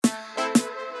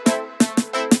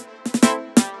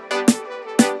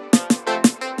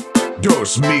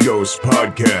Dos Migos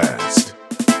Podcast.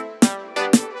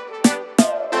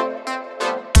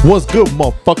 What's good,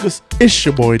 motherfuckers? It's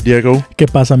your boy Diego, ¿Qué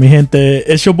pasa, mi gente?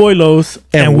 It's your boy Los,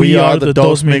 and we are the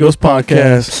Dos Migos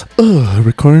Podcast.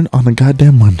 Recording on a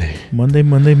goddamn Monday.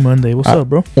 Monday. What's up,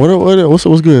 bro?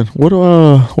 What's good?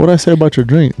 What I say about your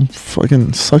drink?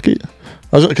 Fucking suck it.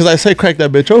 Because I say crack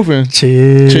that bitch open.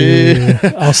 Chill.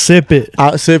 I'll sip it.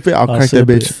 I'll sip it. I'll crack that sip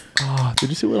bitch. it. Oh, did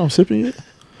you see what I'm sipping yet?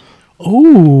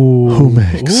 Ooh. Who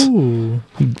makes? Ooh.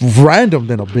 Random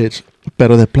than a bitch.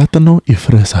 Pero de plátano y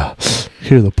fresa.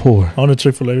 Hear the pour. I want a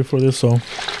Chick-fil-A for this song.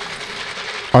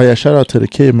 Oh yeah, shout out to the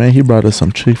kid, man. He brought us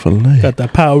some Chick-fil-A. Got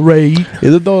that Powerade.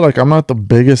 Even though like I'm not the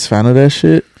biggest fan of that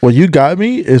shit, what you got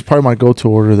me is probably my go-to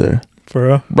order there. For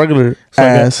real? Regular So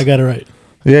ass. I got it right.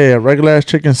 Yeah, regular ass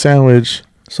chicken sandwich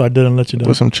So I didn't let you down.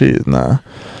 with some cheese. Nah.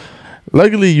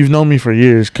 Luckily, you've known me for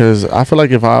years because I feel like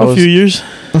if I was A few years.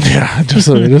 yeah, just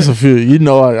a few. You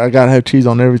know, I gotta have cheese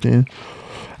on everything.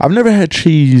 I've never had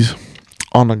cheese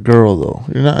on a girl though.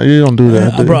 You don't do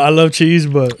that. Yeah, bro, I love cheese,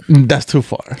 but That's too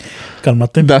far.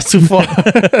 calmate. That's too far.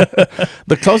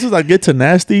 The closest I get to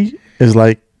nasty is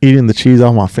like eating the cheese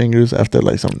off my fingers after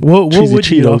like some What cheesy would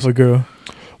you eat Cheetos. off a girl?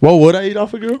 What would I eat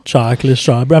off a girl? Chocolate,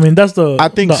 strawberry. I mean, that's the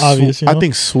the obvious. You know? I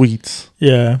think sweets.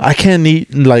 Yeah. I can't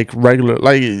eat like regular.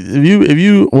 Like if you If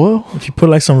you put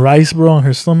like some rice, bro, on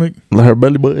her stomach, like her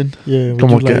belly button. yeah, would Come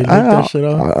you on, like kid. lick that shit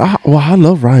off? I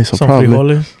love rice. So Some probably.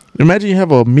 frijoles. Imagine you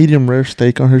have a medium rare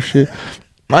steak on her shit.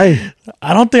 Like,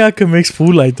 I don't think I could mix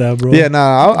food like that, bro. yeah,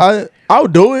 nah, I'll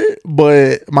do it,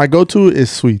 but my go-to is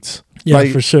sweets. Yeah,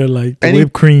 like, for sure. Like the any-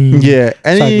 whipped cream. Yeah,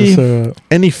 chocolate syrup.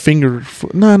 any finger,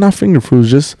 not finger foods,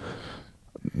 just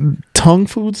tongue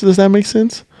foods. Does that make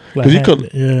sense? Like, you could-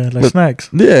 like but- snacks.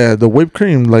 Yeah, the whipped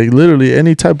cream, like literally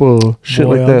any type of shit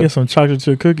Boy, like I'll that. get some chocolate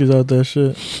chip cookies out there,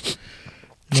 shit.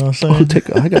 You know what I'm Oh, saying?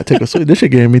 I gotta take a sweet. This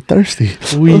shit getting me thirsty.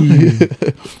 Wee.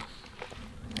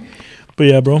 But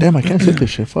yeah, bro. Damn, I can't sip this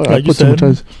shit. Fuck, I Like you put too much said.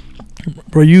 ice.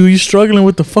 Bro, you struggling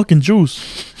with the fucking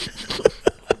juice.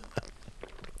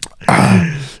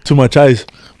 Too much ice.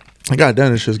 God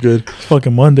damn, this shit's good. It's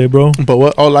fucking Monday, bro. But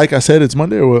what? Oh, like I said, it's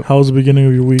Monday or what? How was the beginning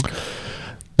of your week?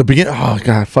 The beginning. Oh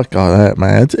God, fuck all that,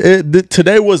 man.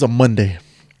 Today was a Monday.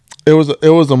 It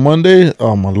was a Monday.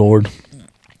 Oh my lord,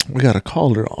 we got a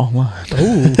caller online.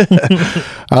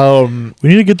 Oh. We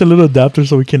need to get the little adapter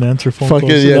so we can answer phone Fuck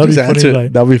calls. it, So yeah, that'd just be funny, answer.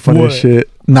 like, That'd be funny what? as shit.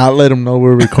 Not let them know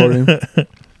we're recording.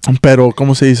 Pero,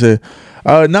 ¿cómo se dice?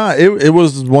 Nah, it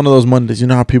was one of those Mondays. You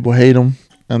know how people hate them?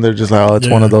 And they're just like, oh, it's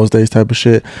one Yeah. of those days type of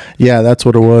shit. Yeah, that's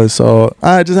what it was. So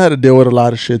I just had to deal with a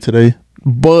lot of shit today.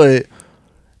 But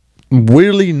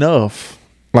weirdly enough,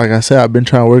 like I said, I've been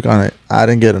trying to work on it. I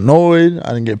didn't get annoyed. I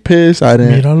didn't get pissed. I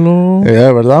didn't. Míralo.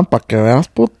 Yeah, ¿verdad? Pa' que veas,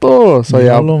 puto. So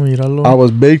yeah, Míralo. I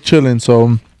was big chilling.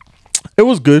 So it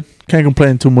was good. Can't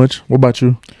complain too much. What about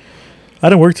you? I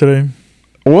didn't work today.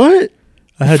 What?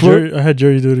 I had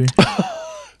jury duty.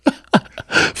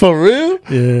 For real?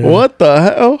 Yeah. What the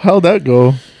hell? How'd that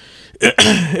go?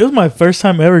 It was my first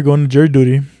time ever going to jury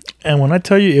duty. And when I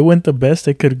tell you it went the best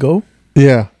it could go,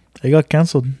 Yeah. it got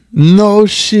canceled. No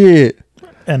shit.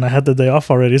 And I had the day off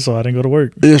already, so I didn't go to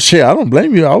work. Yeah, shit, I don't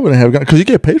blame you. I wouldn't have gone because you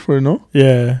get paid for it, no?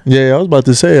 Yeah. Yeah, I was about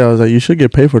to say. I was like, you should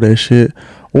get paid for that shit.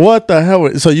 What the hell?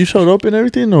 So you showed up and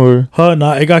everything, or?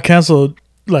 Nah, it got canceled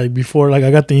like before. Like I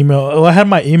got the email. Well, I had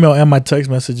my email and my text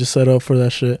messages set up for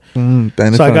that shit. Damn,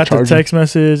 So I got the text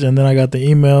message and then I got the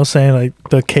email saying like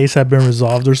the case had been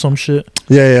resolved or some shit.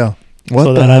 Yeah. What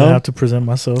So the that I didn't hell? have to present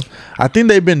myself. I think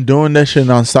they've been doing that shit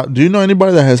nonstop. Do you know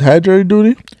anybody that has had jury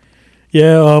duty?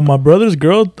 Yeah, my brother's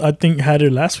girl, I think, had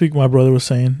it last week. My brother was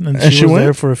saying, and she was went?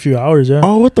 there for a few hours. Yeah,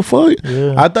 Oh, what the fuck?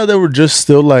 yeah, I thought they were just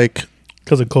still like,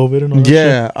 because of COVID and all that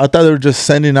yeah. I thought they were just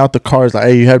sending out the cards like,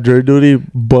 hey, you have jury duty,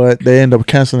 but they end up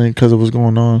canceling because of what's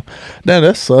going on. Damn,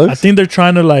 that shit. I sucks. think they're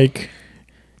trying to like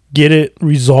get it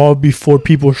resolved before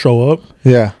people show up.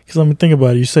 Yeah. Because I mean, think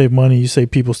about it. You save money, you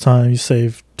save people's time, you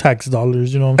save tax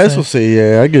dollars. You know what I'm saying? SOC,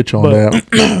 yeah, I get you on But-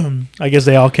 that. I guess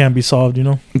they all can't be solved. You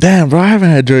know. Damn, bro, I haven't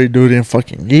had jury duty in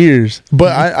fucking years.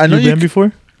 But I know you you. been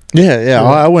before. Yeah. Yeah.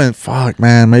 I went. Fuck,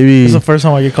 man. Maybe. It's the first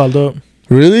time I get called up.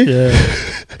 Really? Yeah.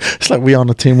 It's like we on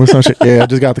the team with some shit. Yeah, I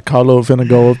just got the call up. Finna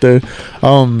go up there.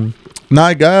 Now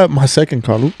I got my second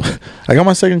call up. I got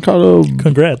my second call up.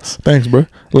 Congrats. Thanks, bro.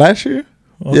 Last year.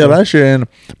 Okay. Yeah, last year,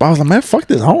 but I was like, man, fuck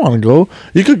this. I don't want to go.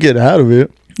 You could get out of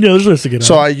it. Yeah, there's ways to get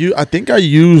So out. I think I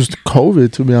used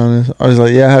COVID, to be honest. I was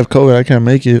like, yeah, I have COVID. I can't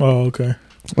make it. Oh, okay.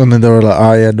 And then they were like,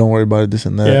 oh, yeah, don't worry about it, this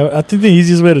and that. Yeah, I think the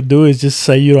easiest way to do it is just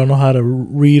say you don't know how to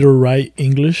read or write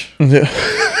English. Yeah.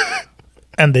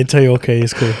 and they tell you, okay,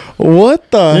 it's cool.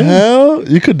 What the hell?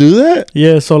 You could do that?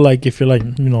 Yeah, so like if you're like,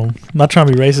 you know, not trying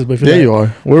to be racist, but if you're Yeah, like you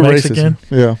are. We're Mexican,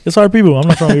 racist. Yeah. it's our people. I'm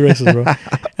not trying to be racist, bro.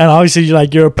 And obviously,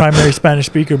 you're a primary Spanish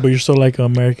speaker, but you're still like an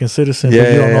American citizen. Yeah,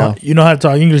 but you don't know, you know how to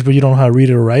talk English, but you don't know how to read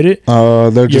it or write it.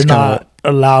 They're You're just not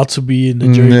allowed to be in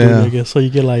the jury duty, Yeah. I guess. So you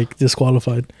get like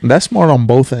disqualified. That's smart on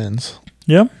both ends.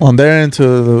 Yeah. On their end to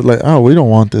like, oh, we don't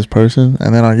want this person,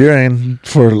 and then on your end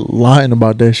for lying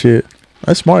about that shit.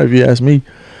 That's smart if you ask me.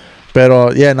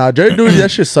 But yeah, nah, jury duty,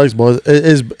 that shit sucks, boy.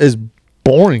 It's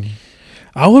boring.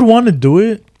 I would want to do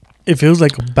it if it was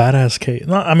like a badass case.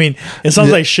 No, I mean, it sounds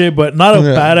Yeah. like shit, but not a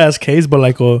badass case, but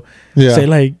like a say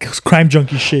like crime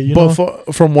junkie shit. You know.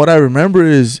 From what I remember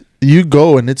is you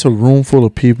go and it's a room full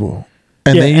of people,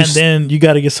 and then you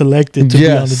got to get selected to be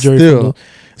on the jury. Still.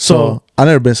 So I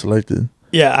never been selected.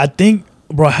 Yeah, I think,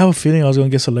 bro, I have a feeling I was gonna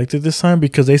get selected this time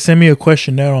because they sent me a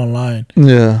questionnaire online.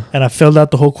 Yeah. And I filled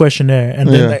out the whole questionnaire, and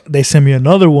then they sent me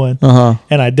another one,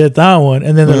 and I did that one,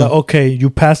 and then they're like, okay, you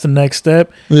passed the next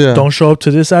step. Yeah. Don't show up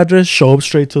to this address. Show up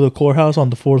straight to the courthouse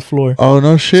on the 4th floor. Oh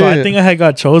no shit. So I think I had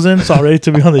got chosen, so I'm ready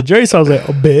to be on the jury. So I was like,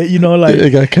 a bit, you know, like it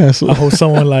got canceled. I hope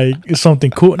someone like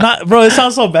something cool. Not, bro. It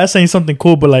sounds so bad saying something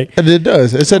cool, but like And it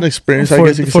does. It's an experience. I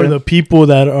guess you could for say. the people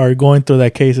that are going through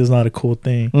that case, it's not a cool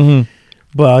thing. Mm-hmm.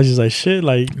 But I was just like, shit,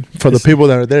 like For the people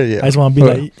that are there, yeah. I just want to be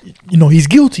like, you know, he's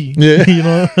guilty. Yeah. You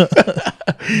know,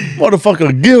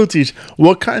 motherfucker, guilty.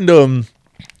 What kind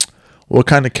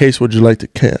of case would you like to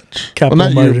catch?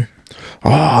 capital murder.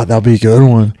 Oh, that'd be a good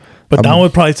one. But that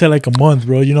would probably take like a month,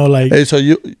 bro. You know, like Hey, so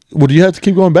would you have to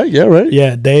keep going back? Yeah, right.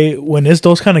 yeah, when it's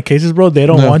those kind of cases, bro, they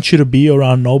don't want you to be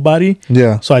around nobody.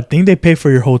 Yeah. So I think they pay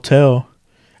for your hotel,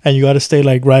 and you got to stay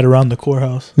like right around the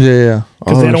courthouse. Yeah.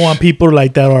 Because they don't want people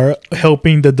like that are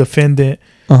helping the defendant,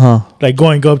 like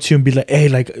going up to you and be like, hey,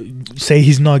 like say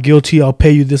he's not guilty, I'll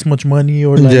pay you this much money,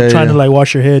 or like trying to like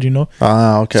wash your head, you know.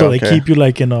 Okay. So they keep you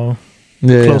like, you know,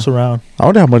 close around. I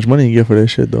wonder how much money you get for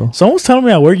this shit though. Someone's telling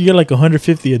me at work you get like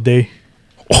 150 a day,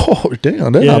 Oh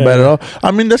damn, that's not bad at all. I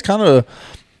mean, that's kind of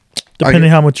depending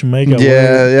how much you make. At work.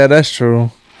 yeah, that's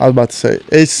true. I was about to say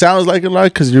it sounds like a lot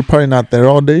because you're probably not there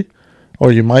all day.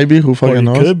 Or you might be. Who fucking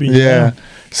knows? Could be. Yeah.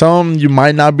 Some you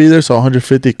might not be there, so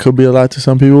 150 could be a lot to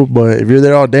some people. But if you're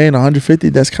there all day and 150,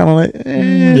 that's kind of like,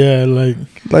 yeah, like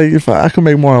if I could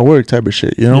make more at work type of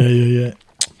shit, you know? Yeah.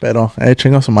 Pero,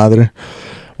 chingos su madre.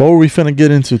 What were we finna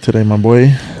get into today, my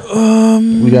boy?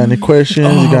 We got any questions?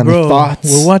 You got any thoughts?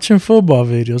 We're watching football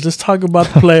videos. Let's talk about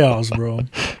the playoffs, bro.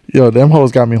 Yo, them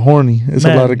hoes got me horny. It's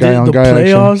a lot of guy on guy action. The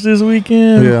playoffs action. this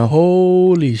weekend? Yeah.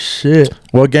 Holy shit.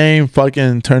 What game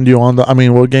fucking turned you on?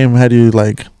 What game had you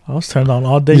like... I was turned on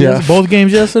all day. Yeah. Both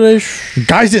games yesterday.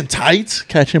 Guys in tights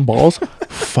catching balls?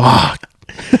 Fuck.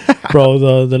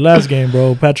 Bro, the last game,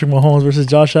 bro. Patrick Mahomes versus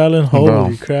Josh Allen.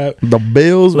 Holy crap. The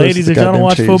Bills Ladies, versus the if y'all don't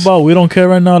watch Chiefs. football, we don't care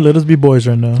right now. Let us be boys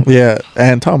right now. Yeah,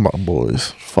 and talking about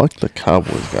boys. Fuck the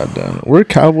Cowboys, goddamn. We're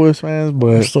Cowboys fans, I'm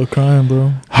but still crying,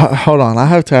 bro. hold on. I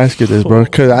have to ask you this, bro,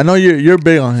 because I know you're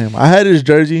big on him. I had his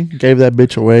jersey, gave that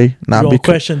bitch away. You don't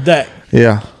question that.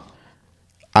 Yeah.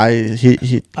 I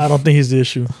don't think he's the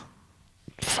issue.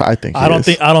 I think I don't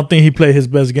think he played his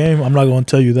best game. I'm not going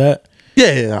to tell you that.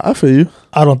 Yeah, I feel you.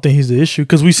 I don't think he's the issue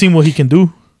because we've seen what he can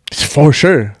do. For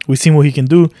sure. We've seen what he can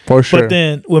do. For sure. But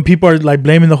then when people are like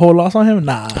blaming the whole loss on him,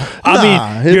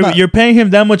 I mean, you're paying him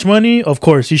that much money. Of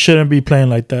course, he shouldn't be playing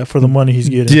like that for the money he's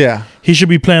getting. Yeah. He should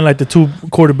be playing like the two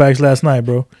quarterbacks last night,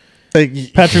 bro.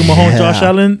 Patrick Mahomes, Josh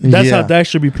Allen. That's how Dak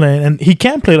should be playing. And he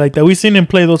can play like that. We've seen him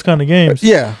play those kind of games.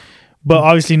 Yeah. But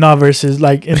obviously not versus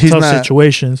like in tough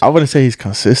situations. I wouldn't say he's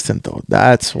consistent though.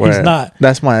 That's where he's not.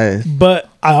 That's my. But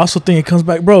I also think it comes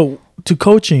back, bro, to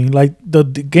coaching. Like the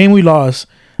game we lost,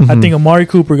 I think Amari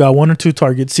Cooper got 1 or 2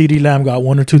 targets. CeeDee Lamb got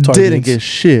 1 or 2 targets. Didn't get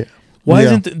shit. Why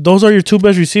isn't those are your 2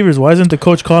 best receivers? Why isn't the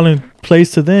coach calling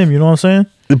plays to them? You know what I'm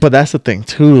saying? But that's the thing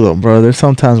too, though, bro. There's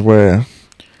sometimes where,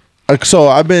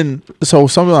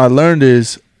 something I learned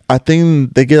is I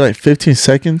think they get like 15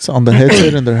 seconds on the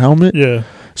headset in their helmet. Yeah.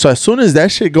 So as soon as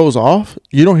that shit goes off,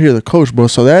 you don't hear the coach, bro.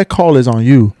 So that call is on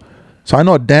you. So I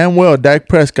know damn well Dak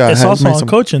Prescott. It's also on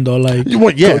coaching though. Like,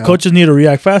 well, coaches need to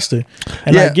react faster,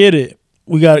 and I get it.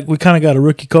 We kind of got a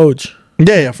rookie coach.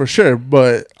 Yeah, for sure.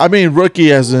 But I mean,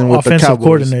 rookie as in with offensive the Cowboys.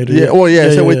 coordinator. Yeah. Well,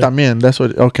 yeah. So wait, también. That's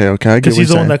what. Okay. I get because he's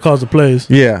the one that calls the plays.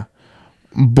 Yeah,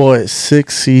 but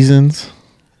 6 seasons,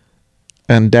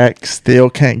 and Dak still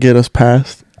can't get us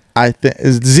past. I think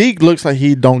Zeke looks like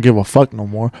he don't give a fuck no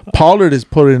more. Pollard is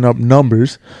putting up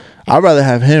numbers. I'd rather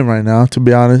have him right now, to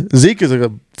be honest. Zeke is like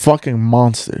a fucking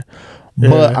monster,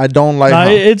 but I don't like.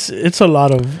 It's a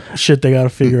lot of shit they got to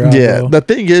figure out. Yeah, bro. the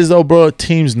thing is though, bro,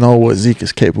 teams know what Zeke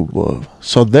is capable of,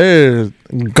 so they're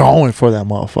going for that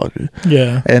motherfucker.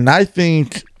 Yeah. And I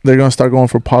think they're going to start going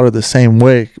for Pollard the same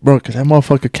way, bro, because that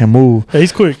motherfucker can move. Yeah,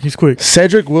 he's quick. He's quick.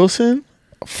 Cedric Wilson,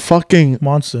 fucking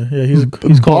monster. Yeah, he's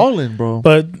balling, bro.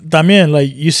 But Damian,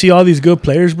 like, you see all these good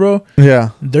players, bro. Yeah,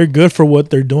 they're good for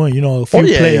what they're doing. You know, a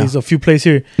few plays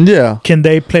here. Yeah, can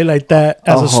they play like that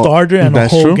as a starter and a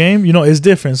whole game? You know, it's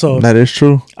different. So that is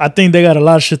true. I think they got a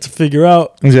lot of shit to figure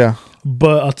out. Yeah,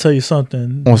 but I'll tell you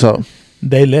something. What's up?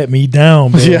 They let me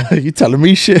down, bro. Yeah, you telling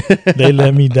me shit. They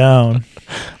let me down.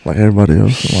 Like everybody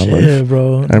else in my life. Yeah,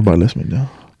 bro. Everybody lets me down.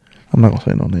 I'm not going to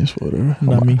say no names for whatever.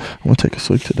 Not me. I'm going to take a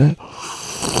swig to that.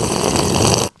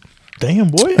 Damn,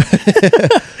 boy.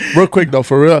 Real quick, though,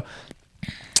 for real.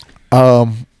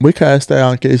 We can't stay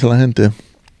on case la gente.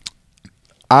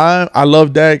 I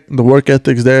love Dak. The work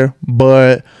ethic's there.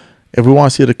 But if we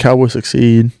want to see the Cowboys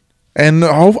succeed, and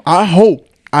I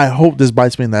hope this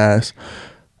bites me in the ass,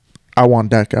 I want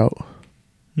Dak out.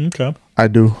 Okay. I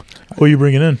do. Who are you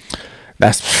bringing in?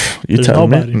 There's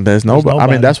nobody. There's nobody. I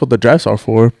mean, that's what the drafts are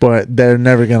for, but they're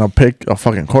never going to pick a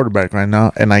fucking quarterback right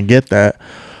now, and I get that.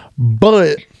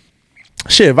 But,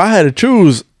 shit, if I had to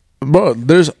choose, bro,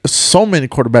 there's so many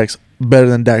quarterbacks better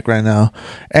than Dak right now.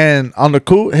 And on the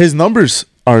cool, his numbers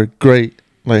are great.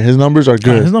 Like, his numbers are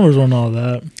good. His numbers weren't all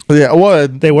that. Yeah, well,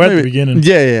 they were at the beginning.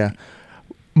 Yeah.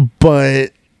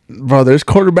 But, bro, there's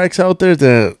quarterbacks out there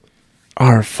that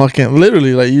are fucking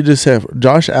literally, like you just said,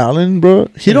 Josh Allen, bro.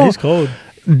 He's cold.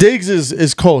 Diggs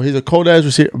is cold. He's a cold ass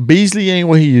receiver. Beasley ain't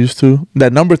what he used to.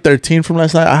 That number 13 from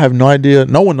last night, I have no idea.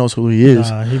 No one knows who he is.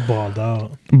 Nah, he balled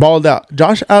out. Balled out.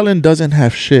 Josh Allen doesn't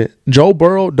have shit. Joe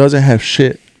Burrow doesn't have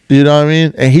shit. You know what I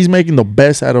mean? And he's making the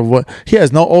best out of what he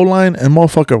has. No O-line, and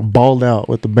motherfucker balled out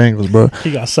with the Bengals, bro.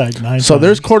 He got sacked 9 times. So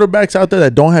there's quarterbacks out there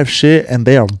that don't have shit, and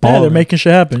they are balling. Yeah, they're making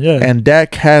shit happen. Yeah. And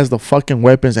Dak has the fucking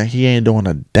weapons, and he ain't doing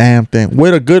a damn thing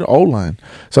with a good O-line.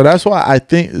 So that's why I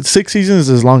think 6 seasons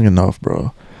is long enough,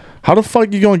 bro. How the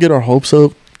fuck you gonna get our hopes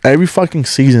up every fucking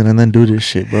season and then do this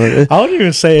shit, bro? I wouldn't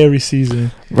even say every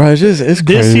season. Bro, it's crazy.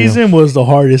 This season was the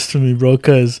hardest for me, bro,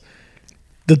 because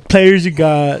the players you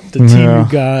got, the team you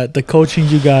got, the coaching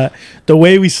you got, the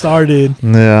way we started,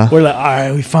 we're like, all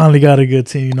right, we finally got a good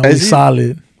team. You know, we're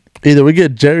solid. Either we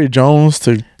get Jerry Jones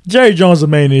to... Jerry Jones is the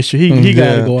main issue. He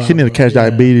got to go out. He need to catch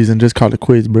diabetes and just call it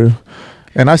quits, bro.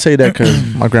 And I say that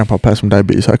because my grandpa passed from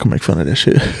diabetes, so I can make fun of that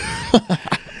shit.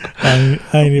 I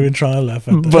ain't even trying to laugh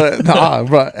at that. But nah,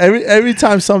 bro. Every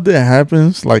time something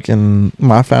happens, like in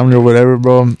my family or whatever,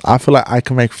 bro, I feel like I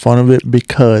can make fun of it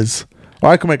because... Or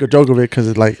I can make a joke of it because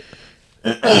it's like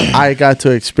I got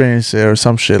to experience it or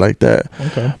some shit like that.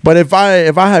 Okay. But if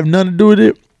I have nothing to do with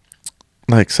it,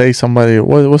 like say somebody,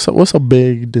 what's a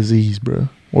big disease, bro?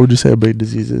 What would you say a big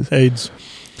disease is? AIDS.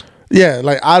 Yeah,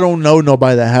 like I don't know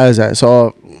nobody that has that.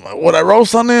 So would I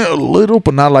roast on it a little,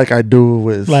 but not like I do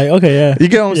with. Like, okay, yeah. You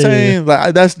get what I'm saying? Yeah.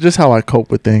 Like that's just how I cope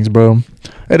with things, bro.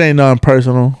 It ain't nothing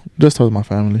personal. Just towards my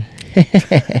family.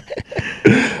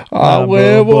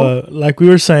 But like we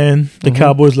were saying, the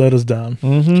Cowboys let us down.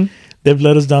 Mm-hmm. They've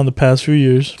let us down the past few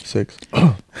years. 6.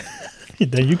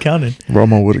 Then you counted.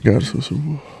 Romo would have got us a Super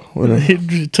Bowl.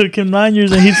 It took him 9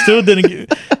 years and he still didn't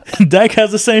get. Dak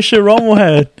has the same shit Romo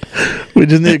had. We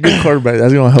just need a good quarterback.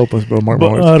 That's gonna help us, bro.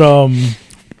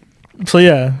 So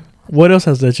yeah, what else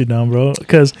has let you down, bro?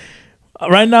 Because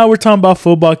right now we're talking about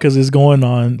football because it's going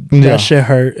on. That shit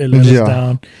hurt. It let us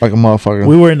down like a motherfucker.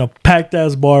 We were in a packed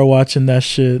ass bar watching that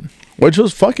shit, which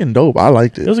was fucking dope. I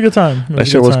liked it. It was a good time. That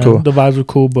shit was cool. The vibes were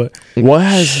cool, but what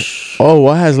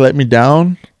has let me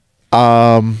down?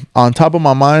 On top of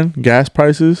my mind, gas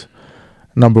prices.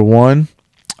 Number 1,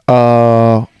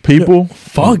 people.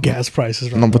 Fuck gas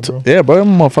prices. Right number now, 2, yeah, bro,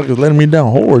 them motherfuckers letting me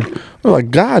down hard. I'm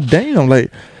like, god damn,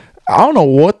 like I don't know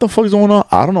what the fuck's going on.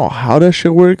 I don't know how that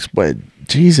shit works, but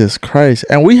Jesus Christ.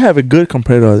 And we have it good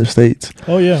compared to other states.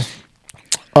 Oh yeah.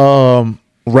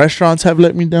 Restaurants have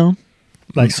let me down.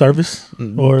 Like service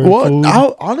or food?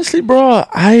 Honestly, bro,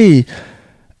 I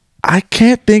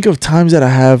can't think of times that I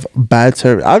have bad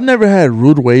service. I've never had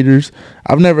rude waiters.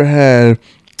 I've never had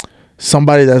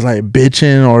somebody that's like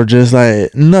bitching or just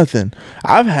like nothing.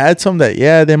 I've had some that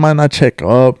they might not check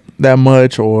up that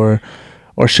much or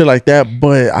shit like that,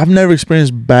 but I've never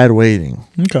experienced bad waiting.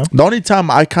 Okay. The only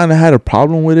time I kind of had a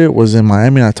problem with it was in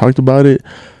Miami, and I talked about it.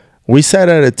 We sat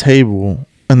at a table,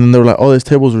 and then they were like, "Oh, this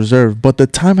table's reserved," but the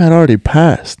time had already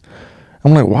passed.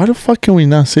 I'm like, why the fuck can we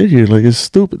not sit here? Like, it's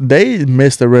stupid. They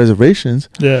missed the reservations.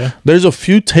 Yeah. There's a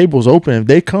few tables open. If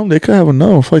they come, they could have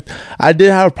enough. Like, I did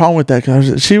have a problem with that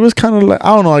because she was kind of like,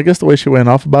 I don't know, I guess the way she went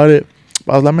off about it.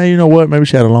 I was like, man, you know what? Maybe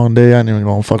she had a long day. I didn't even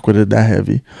gonna fuck with it that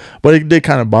heavy. But it did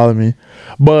kind of bother me.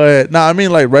 But, I mean,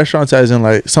 like, restaurants as in,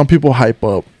 like, some people hype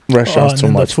up restaurants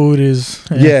too much. The food is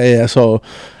yeah. So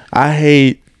I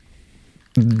hate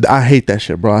that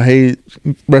shit, bro. I hate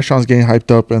restaurants getting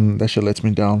hyped up, and that shit lets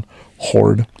me down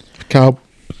hard.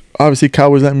 Obviously,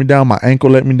 Cowboys let me down. My ankle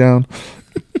let me down.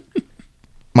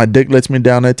 My dick lets me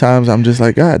down at times. I'm just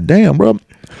like, God damn, bro.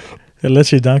 It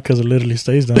lets you down because it literally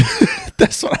stays down.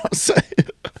 That's what I'm saying.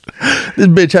 This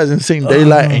bitch hasn't seen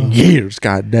daylight in years.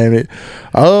 God damn it.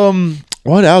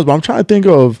 What else? But I'm trying to think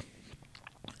of.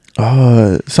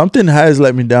 Something has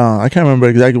let me down. I can't remember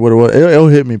exactly what it was. It'll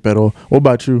hit me, pero. What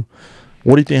about you?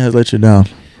 What do you think has let you down?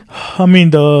 I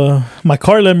mean, my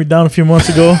car let me down a few months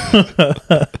ago.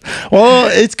 Well,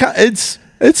 it's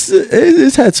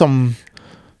had some.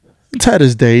 It's had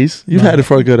its days. You've had it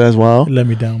for a good as well. It let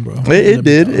me down, bro. It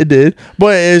did.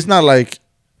 But it's not like.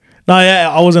 No, yeah,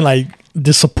 I wasn't like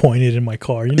disappointed in my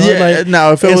car. You know, like,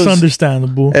 now if it's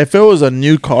understandable. If it was a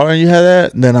new car and you had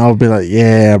that, then I would be like,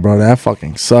 yeah, bro, that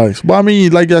fucking sucks. Well, I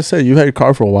mean, like I said, you had your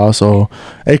car for a while, so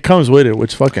it comes with it,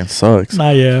 which fucking sucks.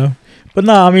 Yeah. But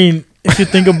I mean, if you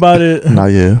think about it.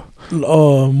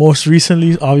 Most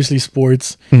recently, obviously,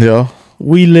 sports. Yeah.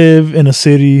 We live in a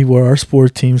city where our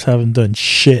sport teams haven't done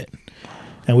shit.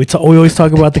 And we always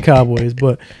talk about the Cowboys,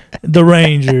 but the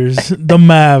Rangers, the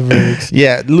Mavericks.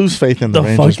 Yeah, lose faith in the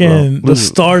Rangers, the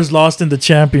Stars lost in the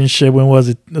championship. When was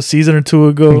it? A season or two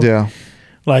ago? Yeah.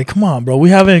 Like, come on, bro.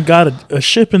 We haven't got a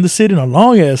ship in the city in a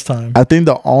long ass time. I think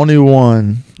the only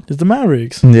one is the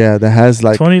Mavericks. Yeah, that has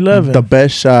like 2011. The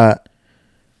best shot.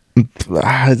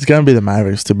 It's gonna be the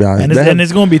Mavericks, to be honest, and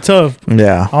it's gonna be tough.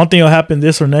 Yeah, I don't think it'll happen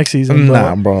this or next season.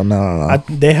 Nah, bro, no.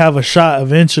 They have a shot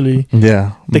eventually.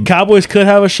 Yeah, the Cowboys could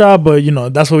have a shot, but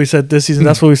that's what we said this season.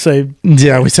 That's what we say.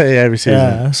 Yeah, we say every season.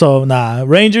 Yeah, so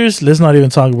Rangers. Let's not even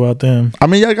talk about them. I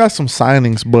mean, y'all got some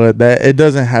signings, but it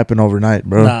doesn't happen overnight,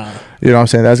 bro. Nah. You know what I'm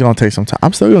saying? That's gonna take some time.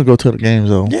 I'm still gonna go to the games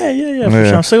though. Yeah, for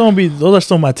sure. I'm still gonna be. Those are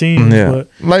still my teams. Yeah, but.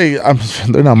 Like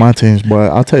they're not my teams,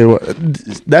 but I'll tell you what.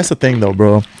 That's the thing though,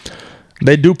 bro.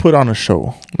 They do put on a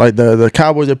show. Like the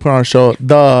Cowboys, they put on a show.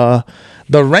 The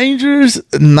Rangers,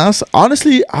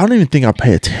 honestly, I don't even think I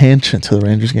pay attention to the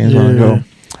Rangers games when I go.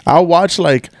 I'll watch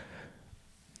like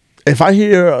if I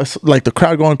hear like the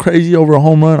crowd going crazy over a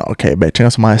home run. Okay, bet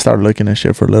chance I might start looking at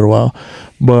shit for a little while.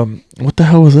 But what the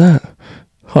hell was that?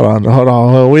 Hold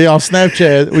on. We on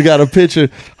Snapchat. We got a picture.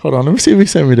 Hold on. Let me see if he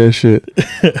sent me that shit.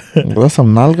 That's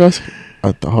some nalgas.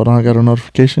 Hold on. I got a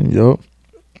notification. Yup.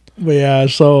 But yeah,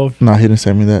 so. No, he didn't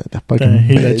send me that. That fucking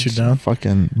he let you down.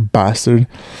 Fucking bastard.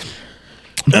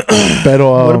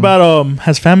 Pero, what about,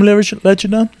 has family ever let you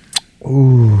down?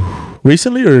 Ooh.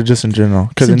 Recently or just in general?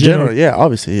 Because in general, yeah,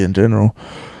 obviously in general.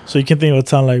 So you can think of a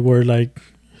time like where like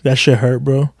that shit hurt,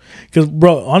 bro. Because,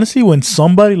 bro, honestly, when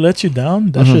somebody lets you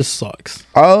down, that shit sucks.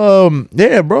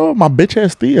 Yeah, bro. My bitch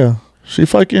ass Thea. She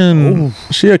fucking.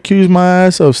 She accused my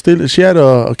ass of stealing. She had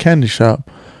a candy shop,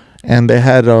 and they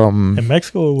had in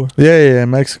Mexico. Yeah, in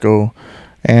Mexico,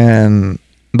 and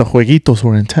the jueguitos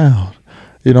were in town.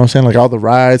 You know what I'm saying? Like all the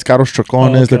rides, Carros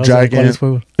Chocones, the Giants.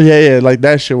 Yeah, like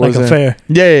that shit was like a fair.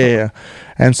 Yeah.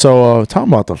 And so,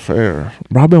 talking about the fair,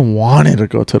 bro, I've been wanting to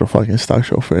go to the fucking stock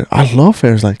show fair. I love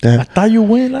fairs like that. I thought you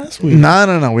went last week.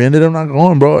 No. We ended up not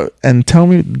going, bro. And tell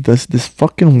me, this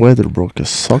fucking weather, bro, could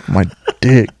suck my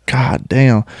dick. God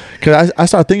damn. Because I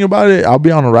started thinking about it. I'll be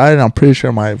on a ride, and I'm pretty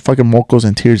sure my fucking mocos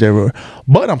and tears everywhere.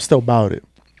 But I'm still about it.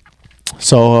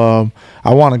 So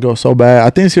I want to go so bad.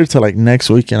 I think it's here till like next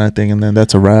weekend, I think, and then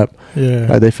that's a wrap. Yeah,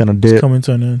 like they finna dip. It's coming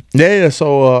to an end. Yeah.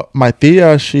 So my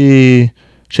tia, she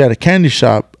had a candy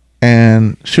shop,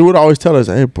 and she would always tell us,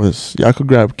 "Hey, pues, y'all could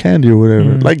grab candy or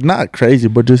whatever." Like not crazy,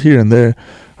 but just here and there.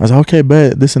 I was like, "Okay,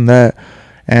 bet this and that,"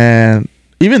 and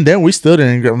even then we still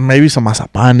didn't grab maybe some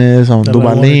mazapanes, some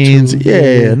dubalines.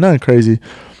 Yeah, nothing crazy.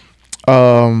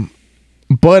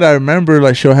 But I remember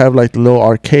like she'll have like the little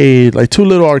arcade, like 2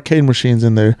 little arcade machines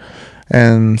in there.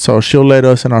 And so she'll let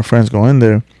us and our friends go in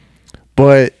there.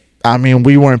 But I mean,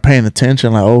 we weren't paying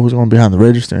attention, like, who's going to be behind the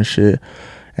register and shit.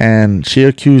 And she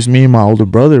accused me and my older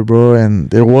brother, bro,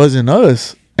 and it wasn't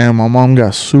us. And my mom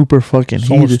got super fucking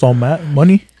heated. Someone stole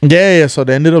money? Yeah. So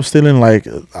they ended up stealing like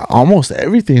almost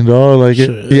everything, dog. Like,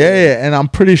 and I'm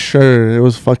pretty sure it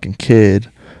was fucking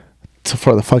kid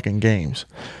for the fucking games.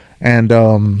 And,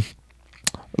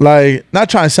 like, not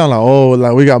trying to sound like,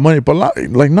 like we got money, but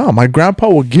like no, my grandpa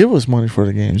would give us money for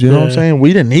the games. You know what I'm saying?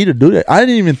 We didn't need to do that. I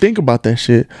didn't even think about that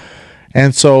shit.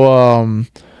 And so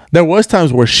there was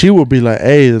times where she would be like,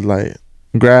 hey, like,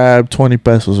 grab 20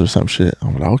 pesos or some shit.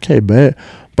 I'm like, okay, bet.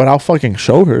 But I'll fucking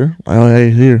show her. Like, oh, hey,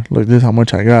 here, look, this is how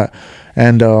much I got.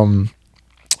 And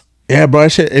yeah, bro,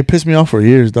 that shit, it pissed me off for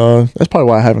years, dog. That's probably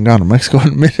why I haven't gone to Mexico in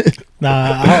a minute.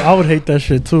 I would hate that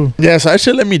shit too. Yeah, so that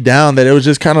shit let me down. That it was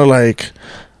just kind of like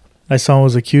someone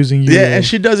was accusing you. Yeah, and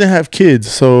she doesn't have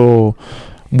kids, so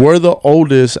we're the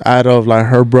oldest out of like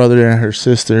her brother and her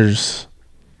sisters,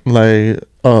 like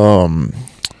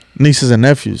nieces and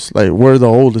nephews. Like we're the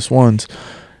oldest ones.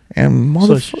 And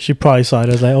so she probably saw it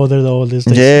as like, oh, they're the oldest.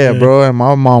 Yeah, bro. And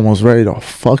my mom was ready to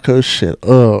fuck her shit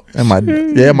up. And my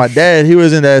dad, he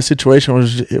was in that situation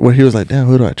where he was like, damn,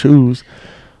 who do I choose?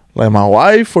 Like my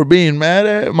wife for being mad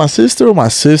at my sister, or my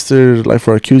sister like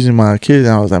for accusing my kids.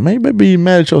 And I was like, man, you better be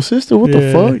mad at your sister. What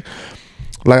the fuck?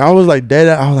 Like I was like, dad,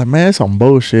 I was like, man, that's some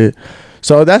bullshit.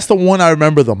 So that's the one I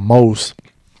remember the most.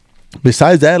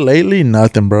 Besides that, lately,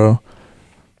 nothing, bro.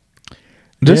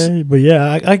 I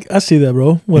see that,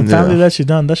 bro. When family lets you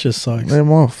down, that shit sucks. Man,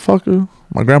 motherfucker.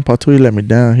 My grandpa too, he let me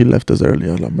down. He left us early.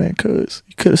 I was like, man, cuz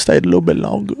you could have stayed a little bit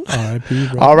longer. R.I.P.,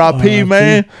 bro. R.I.P.,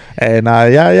 man. And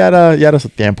ya su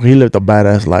tiempo. He lived a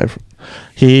badass life.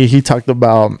 He talked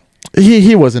about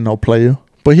he wasn't no player,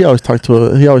 but he always talked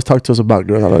to us about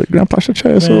girls. I was like, grandpa, shut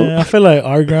your ass up. I feel like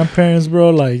our grandparents, bro,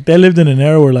 like they lived in an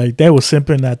era where like they was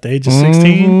simping at the age of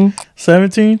 16,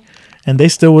 17. And they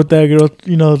still with that girl,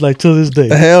 you know, like to this day.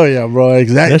 Hell yeah, bro.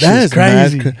 Exactly. That's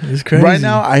crazy. It's crazy. Right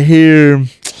now, I hear,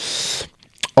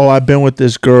 I've been with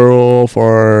this girl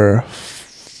for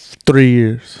 3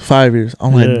 years, 5 years.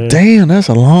 I'm like, damn, that's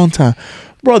a long time.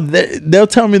 Bro, they'll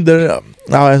tell me that.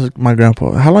 I'll ask my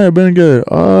grandpa, how long have you been together?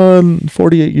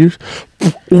 48 years.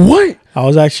 What? I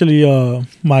was actually,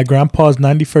 my grandpa's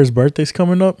 91st birthday's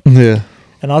coming up. Yeah.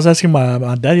 And I was asking my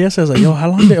dad yesterday, I was like, yo, how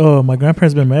long my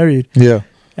grandparents been married? Yeah.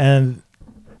 And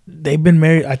they've been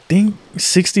married, I think,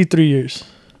 63 years.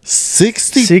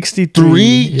 63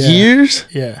 years?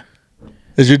 Yeah.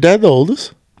 Is your dad the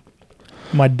oldest?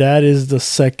 My dad is the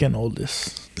second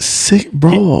oldest.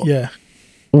 Bro. Yeah.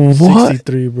 What?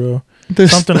 63, bro.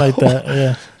 Something like that,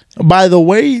 yeah. By the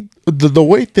way, the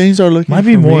way things are looking, might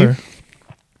be more.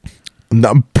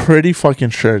 I'm pretty fucking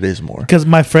sure it is more. Because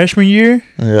my freshman year,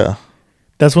 yeah,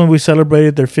 that's when we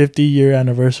celebrated their 50-year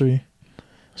anniversary.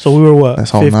 So we were what?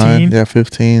 That's all 15? Yeah,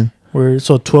 15. We're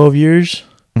 12 years.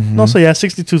 Mm-hmm. No, so yeah,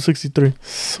 62, 63.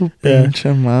 Yeah.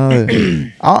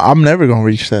 I'm never gonna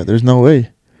reach that. There's no way.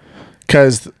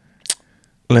 Cause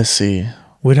let's see,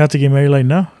 we'd have to get married like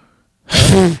now,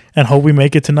 and hope we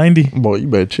make it to 90. Boy, you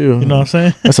better chill. You know what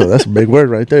I'm saying? That's a big word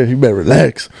right there. You better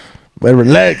relax.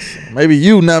 Maybe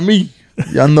you, not me.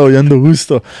 Yando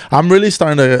gusto. I'm really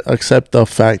starting to accept the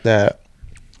fact that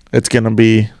it's gonna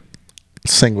be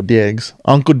single Diegs.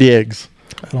 Uncle Diegs.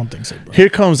 I don't think so, bro. Here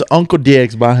comes Uncle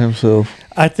Diegs by himself.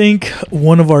 I think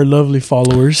one of our lovely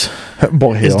followers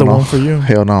is the one for you.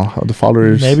 Hell no. The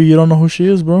followers. Maybe you don't know who she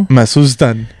is, bro. Me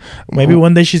asustan. Maybe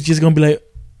one day she's just going to be like,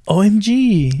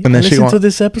 OMG. And then listen to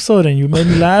this episode and you made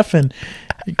me laugh and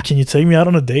can you take me out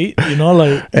on a date? You know,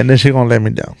 like. And then she going to let me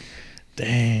down.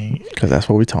 Dang. Because that's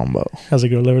what we talking about. Has a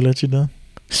girl ever let you down?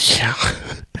 Yeah.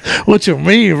 What you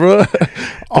mean, bro?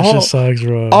 That shit sucks,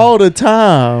 bro. All the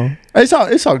time. It's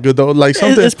all good though. Like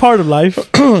something, it's part of life.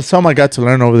 Something I got to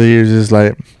learn over the years is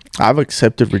like I've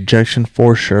accepted rejection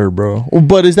for sure, bro.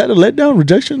 But is that a letdown?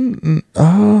 Rejection?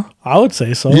 I would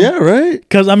say so. Yeah, right.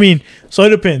 Because I mean, so it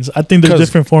depends. I think there's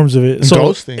different forms of it. So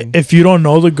ghosting. If you don't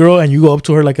know the girl and you go up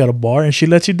to her like at a bar and she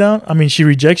lets you down, I mean, she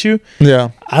rejects you.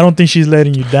 Yeah. I don't think she's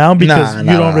letting you down because you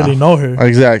don't really know her.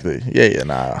 Exactly. Yeah,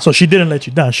 nah. So she didn't let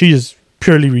you down. She just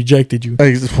purely rejected you.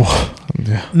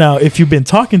 Yeah. Now, if you've been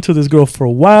talking to this girl for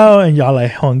a while and y'all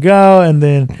like hung out and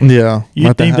then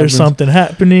you think there's something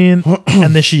happening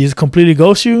and then she just completely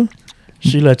ghosts you,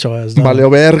 she let your ass down. Valeo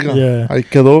verga. Yeah. Ahí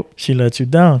quedó. She lets you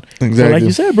down. Exactly. So like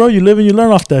you said, bro, you live and you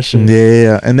learn off that shit.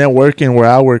 Yeah. And then working where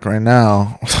I work right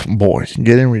now, boy,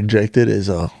 getting rejected is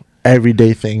a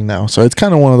everyday thing now. So it's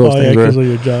kind of one of those things. Because of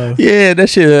your job. Yeah, that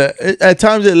shit. At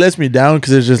times it lets me down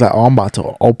because it's just like, I'm about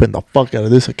to open the fuck out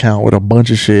of this account with a bunch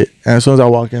of shit. And as soon as I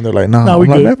walk in, they're like, nah. I'm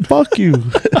like, man, fuck you.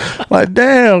 Like,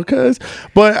 damn, cuz.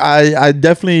 But I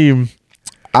definitely,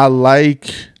 I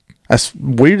like, as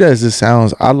weird as it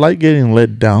sounds, I like getting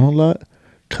let down a lot.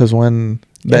 Because when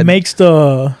it makes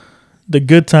the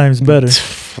good times better.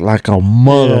 Like a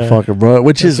motherfucker, bro.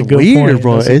 Which is weird,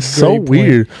 bro. It's so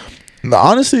weird.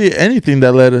 Honestly, anything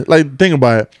that think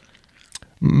about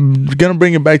it. Gonna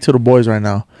bring it back to the boys right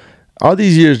now. All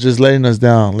these years just letting us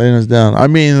down. I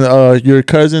mean, your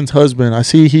cousin's husband, I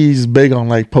see he's big on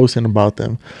like posting about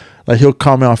them. Like he'll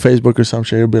comment on Facebook or some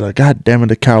shit. He'll be like, God damn it,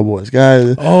 the Cowboys,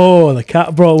 guys. Oh,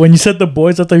 bro. When you said the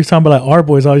boys, I thought you were talking about like our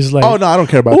boys. I was just like, oh no, I don't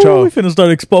care about y'all. We finna start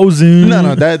exposing.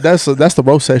 No, that's the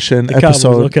roast session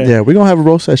episode. Cowboys, okay. Yeah, we're gonna have a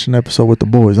roast session episode with the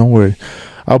boys. Don't worry.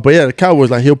 But yeah, the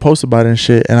Cowboys, like he'll post about it and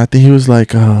shit. And I think he was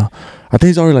like, I I think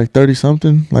he's already like 30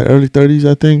 something, like early 30s,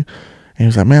 I think. And he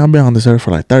was like, man, I've been on this earth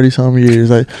for like 30 something years.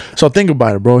 Like, so think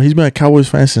about it, bro. He's been a Cowboys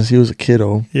fan since he was a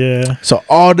kiddo. Yeah. So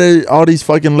all these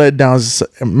fucking letdowns.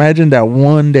 Imagine that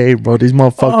one day, bro. These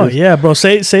motherfuckers. Oh yeah, bro.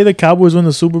 Say the Cowboys win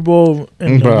the Super Bowl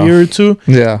in a year or two.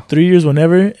 Yeah. 3 years,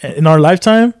 whenever in our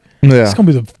lifetime. Yeah. It's gonna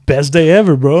be the best day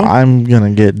ever, bro. I'm gonna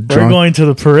get drunk. We're going to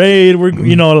the parade. We're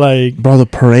like, bro. The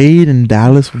parade in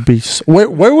Dallas would be.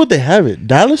 Where would they have it?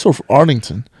 Dallas or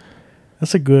Arlington?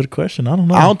 That's a good question. I don't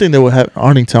know. I don't think they would have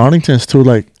Arlington. Arlington is too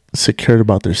like secured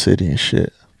about their city and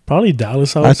shit. Probably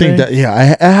Dallas. I think that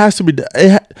it has to be.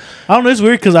 I don't know. It's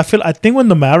weird because I think when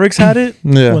the Mavericks had it,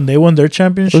 when they won their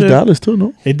championship, it was Dallas too.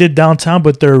 No, they did downtown,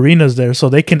 but their arena's there, so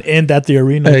they can end at the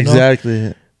arena.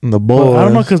 Exactly. The Bulls. I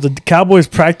don't know because the Cowboys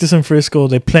practice in Frisco,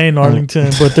 they play in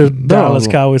Arlington, but they're Dallas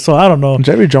Cowboys. So I don't know.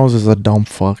 Jerry Jones is a dumb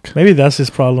fuck. Maybe that's his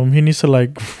problem. He needs to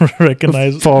like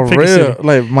recognize for real.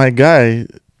 Like my guy,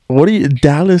 what do you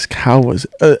Dallas Cowboys?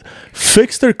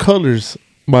 Fix their colors,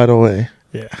 by the way.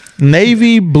 Yeah,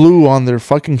 navy blue on their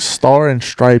fucking star and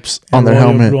stripes on their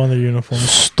helmet. Blue on their uniform.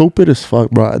 Stupid as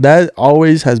fuck, bro. That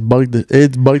always has bugged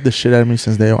the shit out of me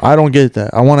since day one. I don't get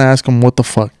that. I want to ask him what the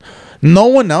fuck. No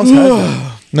one else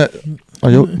has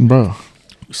that. Bro.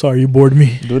 Sorry, you bored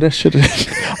me. Do that shit.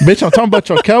 Bitch, I'm talking about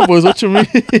your Cowboys. What you mean?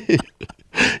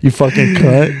 You fucking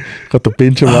cut the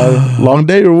pinch of long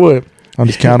day or what? I'm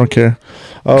just kidding. I don't care.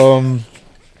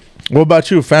 What about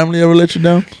you? Family ever let you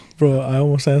down? Bro, I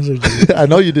almost answered you. I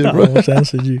know you did, bro. I almost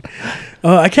answered you.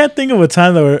 I can't think of a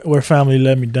time where family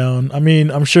let me down. I mean,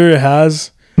 I'm sure it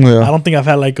has. Yeah. I don't think I've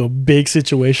had like a big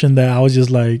situation that I was just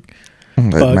like,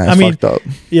 fuck. I mean,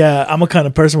 yeah, I'm a kind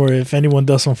of person where if anyone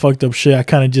does some fucked up shit, I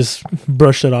kind of just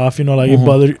brush it off. You know, like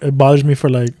it bothers me for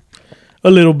like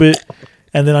a little bit,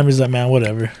 and then I'm just like, man,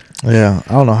 whatever. Yeah,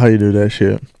 I don't know how you do that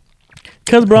shit.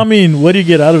 Cause, bro, I mean, what do you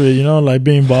get out of it? You know, like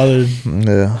being bothered.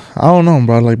 Yeah, I don't know,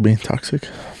 bro. I like being toxic.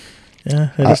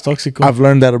 Yeah, it is toxico. I've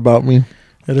learned that about me.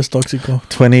 It is toxico.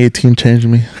 2018 changed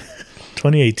me.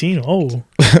 2018? Oh.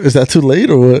 Is that too late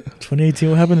or what?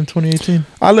 2018? What happened in 2018?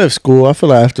 I left school. I feel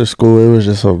like after school, it was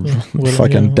just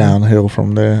fucking downhill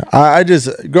from there. I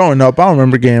just, growing up, I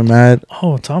remember getting mad.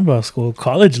 Oh, talking about school.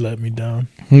 College let me down.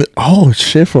 Oh,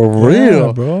 shit, for real.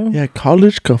 Yeah, bro. Yeah,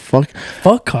 college could fuck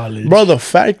college. Bro, the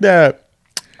fact that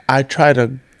I tried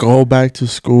to go back to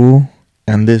school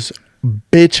and this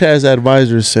bitch ass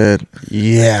advisor said,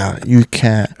 yeah, you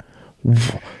can't.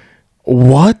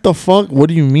 What the fuck? What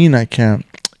do you mean I can't?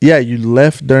 Yeah, you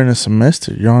left during a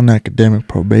semester. You're on academic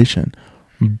probation.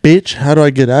 Bitch, how do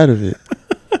I get out of it?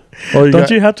 Don't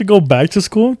you have to go back to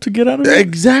school to get out of it?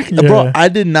 Exactly. Yeah. Bro, I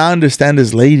did not understand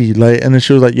this lady. Like, and then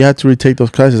she was like, you have to retake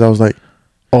those classes. I was like,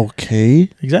 okay.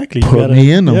 Exactly. Put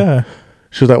me in them. Yeah.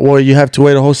 She was like, well, you have to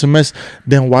wait a whole semester.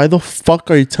 Then why the fuck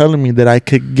are you telling me that I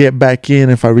could get back in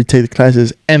if I retake the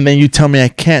classes? And then you tell me I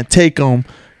can't take them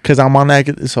because I'm on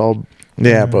that. So,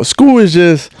 yeah, bro. School is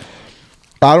just,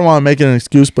 I don't want to make it an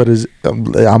excuse, but I'm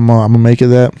going to make it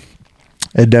that.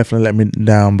 It definitely let me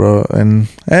down, bro. And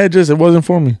it wasn't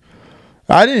for me.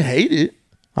 I didn't hate it.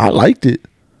 I liked it.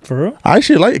 For real? I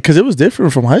actually liked it because it was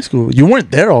different from high school. You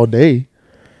weren't there all day.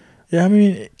 Yeah, I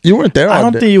mean. You weren't there all day. I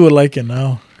don't think you would like it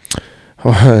now.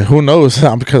 Who knows?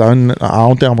 Because I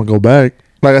don't think I'm gonna go back.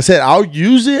 Like I said, I'll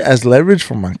use it as leverage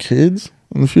for my kids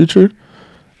in the future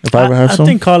if I ever have some. I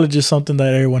think college is something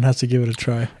that everyone has to give it a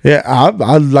try. Yeah,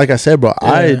 I like I said, bro.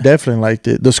 Yeah. I definitely liked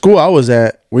it. The school I was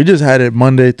at, we just had it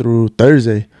Monday through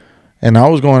Thursday, and I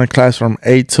was going to class from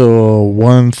 8 to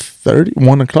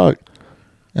 1 o'clock.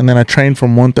 And then I trained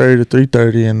from 1:30 to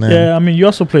 3:30, and then I mean, you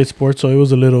also played sports, so it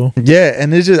was a little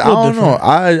and it's just I don't know.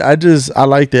 I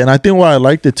liked it, and I think why I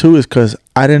liked it too is because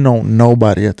I didn't know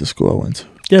nobody at the school I went to.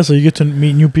 Yeah, so you get to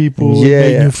meet new people,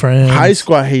 make new friends. High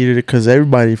school, I hated it because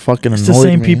everybody fucking annoyed me. It's the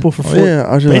same people for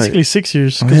basically 6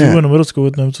 years because you went to middle school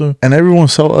with them too. And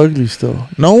everyone's so ugly still.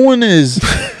 No one's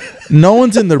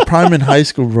in their prime in high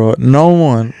school, bro. No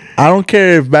one. I don't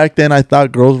care if back then I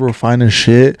thought girls were fine as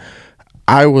shit.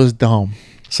 I was dumb.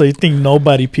 So you think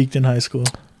nobody peaked in high school?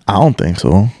 I don't think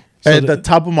so. At the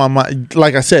top of my mind,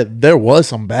 like I said, there was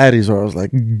some baddies where I was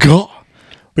like, God.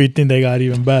 But you think they got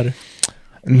even better?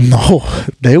 No,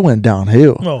 they went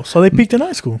downhill. No, so they peaked in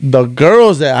high school. The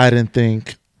girls that I didn't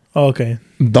think, okay,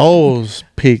 those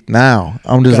peaked now.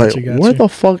 I'm just where the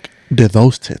fuck did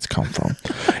those tits come from?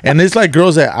 And it's like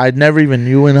girls that I never even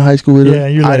knew in high school with. Yeah,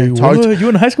 you're like, what? You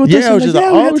in high school with us? I was just like,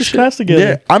 we had this class together.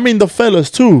 Yeah, I mean the fellas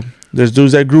too. There's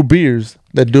dudes that grew beards.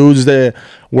 The dudes that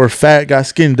were fat got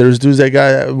skinny. There's dudes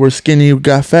that were skinny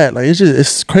got fat. Like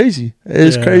it's crazy.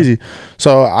 It's crazy.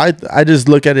 So I just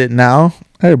look at it now.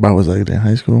 Everybody was like that in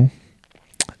high school.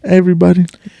 Everybody,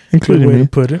 including Good way me. to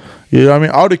put it. You know what I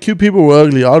mean? All the cute people were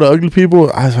ugly. All the ugly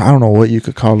people, I don't know what you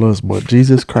could call us, but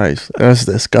Jesus Christ, that's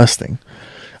disgusting.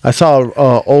 I saw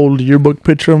an old yearbook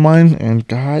picture of mine, and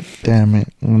god damn it.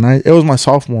 It was my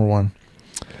sophomore one.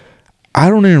 I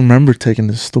don't even remember taking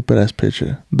this stupid ass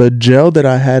picture. The gel that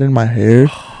I had in my hair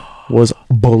was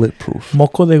bulletproof.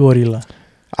 Moco de gorila.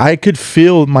 I could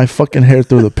feel my fucking hair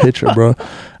through the picture, bro.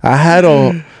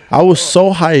 I was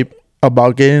so hyped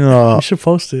about getting You should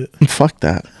post it. fuck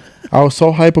that. I was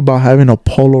so hyped about having a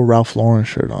Polo Ralph Lauren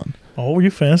shirt on. Oh,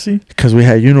 you fancy? Because we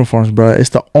had uniforms, bro. It's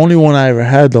the only one I ever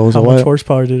had, though. How much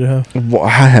horsepower did it have? Well, I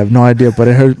have no idea, but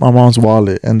it hurt my mom's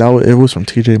wallet, and it was from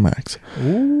TJ Maxx.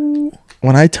 Ooh.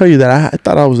 When I tell you that, I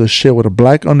thought I was a shit with a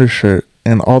black undershirt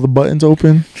and all the buttons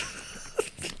open.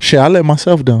 Shit, I let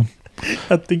myself down.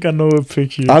 I think I know what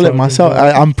picture I let myself.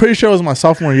 I'm pretty sure it was my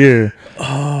sophomore year.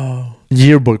 Oh.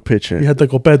 Yearbook picture. You had the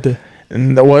copete.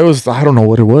 And it was. I don't know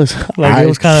what it was. It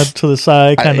was kind of to the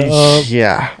side, kind of up.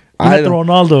 Yeah. You had the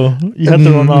Ronaldo. You had the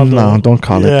Ronaldo. No, don't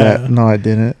call it that. No, I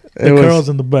didn't. The curls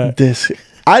in the back.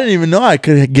 I didn't even know I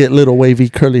could get little wavy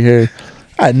curly hair.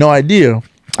 I had no idea.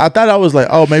 I thought I was like,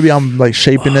 oh, maybe I'm like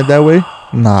shaping it that way.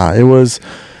 Nah, it was.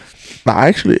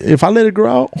 Actually, if I let it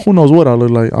grow out, who knows what I'll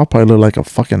look like? I'll probably look like a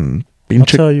fucking. I'll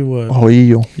tell you what.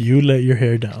 Joillo. You let your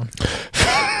hair down.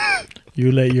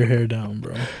 You let your hair down,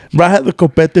 bro. Bro, I had the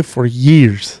copete for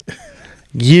years.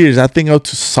 Years. I think up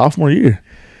to sophomore year.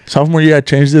 Sophomore year, I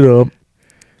changed it up.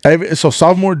 So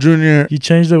sophomore, junior. You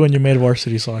changed it when you made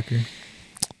varsity soccer.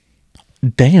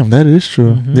 Damn, that is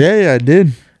true. Mm-hmm. Yeah, I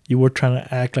did. You were trying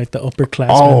to act like the upperclassman.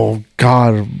 Oh,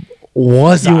 God.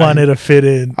 You wanted to fit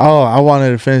in. Oh, I wanted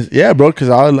to finish. Yeah, bro,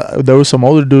 because there were some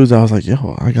older dudes. I was like,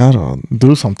 yo, I got to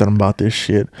do something about this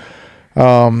shit.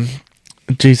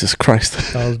 Jesus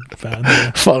Christ. That was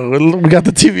bad. Fuck, we got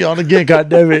the TV on again. God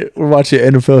damn it. We're watching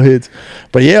NFL hits.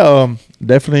 But yeah,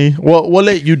 definitely. What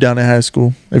let you down in high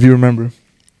school, if you remember?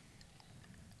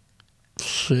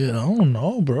 Shit, I don't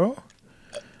know, bro.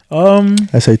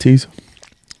 SATs.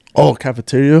 Oh,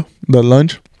 cafeteria, the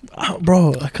lunch.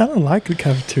 Bro, I kind of like the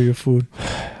cafeteria food.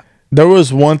 There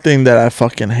was one thing that I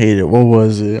fucking hated. What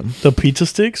was it? The pizza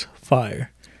sticks,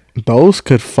 fire. Those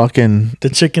could fucking... The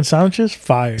chicken sandwiches,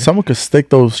 fire. Someone could stick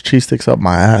those cheese sticks up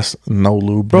my ass. No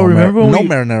lube. Bro, remember when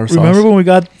marinara sauce. Remember when we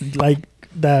got like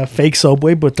that fake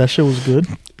Subway, but that shit was good?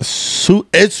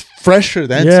 It's fresher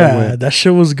than Subway. Yeah, that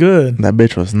shit was good. That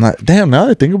bitch was not... Damn, now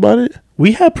that I think about it.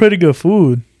 We had pretty good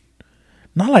food.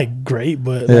 Not like great,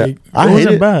 but yeah. like it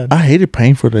wasn't bad. I hated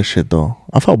paying for that shit though.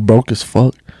 I felt broke as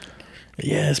fuck.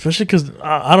 Yeah, especially because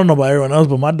I don't know about everyone else,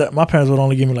 but my parents would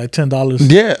only give me like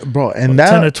 $10. Yeah, bro, and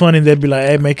that 10 or 20, they'd be like,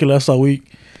 "Hey, make it less a week."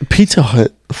 Pizza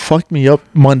Hut fucked me up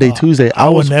Monday, Tuesday. I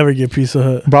would never get Pizza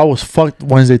Hut. Bro, I was fucked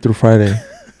Wednesday through Friday.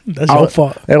 That's your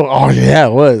fault. Oh yeah,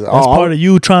 it was. That's part of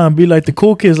you trying to be like the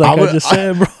cool kids, like I just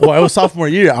said, bro. Well, it was sophomore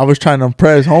year. I was trying to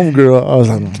impress homegirl. I was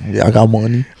like, yeah, I got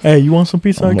money. Hey, you want some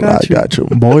pizza? I got you.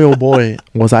 Boy, oh boy,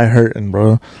 was I hurting,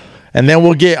 bro. And then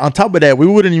we'll get, on top of that, we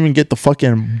wouldn't even get the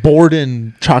fucking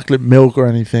Borden chocolate milk or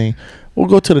anything. We'll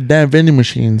go to the damn vending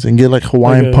machines and get like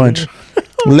Hawaiian Punch.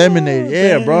 Lemonade.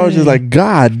 Yeah, bro. It's just like,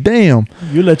 God damn.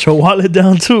 You let your wallet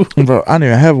down too. Bro, I didn't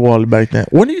even have a wallet back then.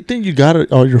 When do you think you got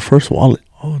your first wallet?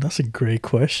 Oh, that's a great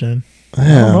question. Yeah. I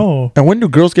don't know. And when do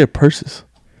girls get purses?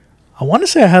 I want to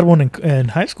say I had one in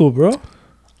high school, bro.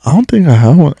 I don't think I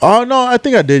had one. Oh, no, I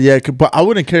think I did, yeah. But I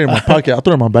wouldn't carry it in my pocket. I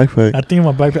threw it in my backpack. I think in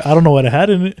my backpack. I don't know what it had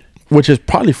in it. Which is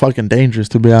probably fucking dangerous,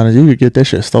 to be honest. You could get that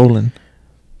shit stolen.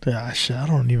 Yeah, shit, I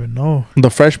don't even know. The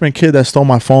freshman kid that stole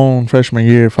my phone freshman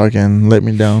year fucking let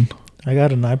me down. I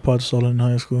got an iPod stolen in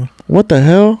high school. What the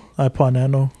hell? iPod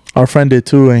Nano. Our friend did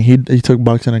too, and he took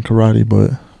boxing and karate,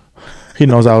 but he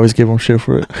knows I always give him shit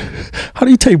for it. How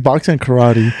do you take boxing and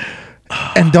karate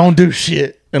and don't do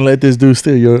shit and let this dude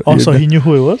steal your... Also, he knew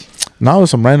who it was? No, it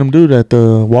was some random dude at the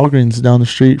Walgreens down the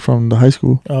street from the high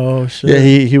school. Oh, shit. Yeah,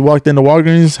 he walked into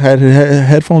Walgreens, had his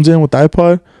headphones in with the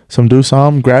iPod. Some dude saw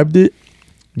him, grabbed it,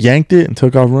 yanked it, and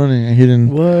took off running. And he didn't...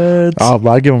 What? Oh,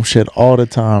 but I give him shit all the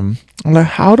time. I'm like,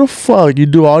 how the fuck you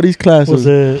do all these classes? Was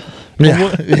it...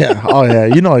 Yeah, yeah. Oh, yeah.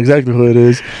 You know exactly who it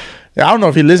is. I don't know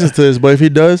if he listens to this, but if he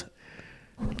does,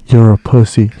 you're a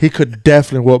pussy. He could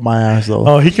definitely whoop my ass, though.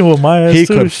 Oh, he can whoop my ass, he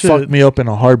too? He could fuck me up in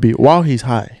a heartbeat while he's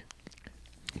high.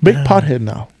 Big pothead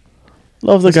now.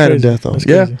 Love the guy to death, though.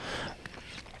 Yeah.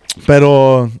 But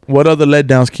what other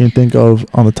letdowns can you think of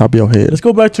on the top of your head? Let's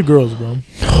go back to girls, bro.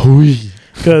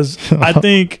 Because I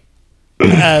think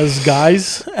as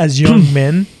guys, as young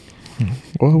men...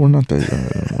 Well, we're not that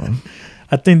young.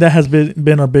 I think that has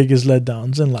been our biggest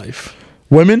letdowns in life.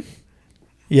 Women?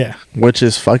 Yeah. Which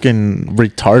is fucking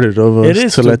retarded of us It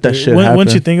is to let that shit happen.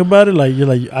 Once you think about it, like, you're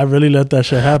like, I really let that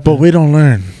shit happen. But we don't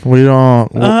learn. We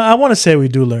don't. I want to say we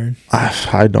do learn.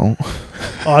 I don't.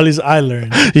 Or at least I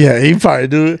learned. Yeah, he probably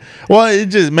do. Well, it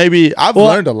just maybe I've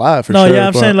learned a lot for sure. No, yeah,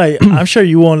 I'm saying, like, I'm sure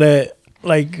you won't let,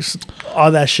 like,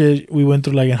 all that shit we went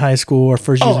through, like, in high school or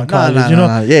first years in college. You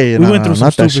know, yeah, we went through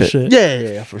some stupid shit.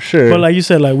 Yeah, for sure. But like you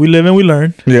said, like, we live and we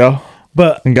learn. Yeah.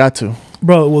 But and got to.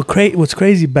 Bro, what's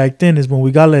crazy back then is when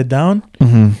we got let down,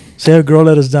 say a girl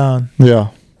let us down,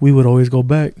 we would always go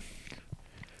back.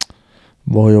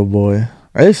 Boy, oh boy.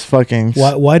 It's fucking...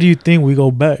 Why do you think we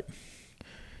go back?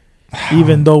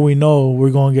 Even though we know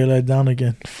we're going to get let down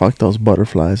again. Fuck those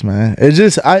butterflies, man. It's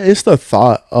just... it's the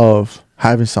thought of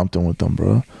having something with them,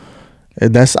 bro.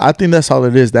 I think that's all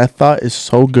it is. That thought is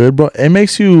so good, bro. It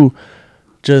makes you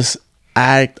just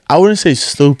act... I wouldn't say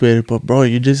stupid, but, bro,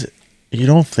 you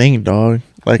don't think, dog.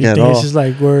 Like, at all. It's just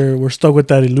like we're stuck with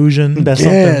that illusion that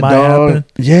something might happen.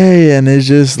 Yeah, and it's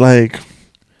just like...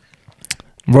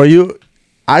 Bro,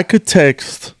 I could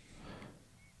text...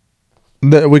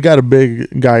 We got a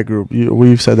big guy group.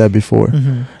 We've said that before. Did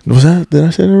I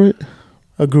say that right?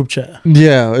 A group chat.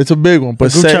 Yeah, it's a big one.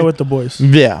 But a group chat with the boys.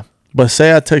 Yeah. But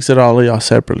say I texted all of y'all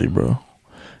separately, bro.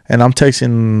 And I'm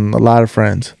texting a lot of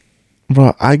friends.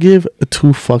 Bro, I give 2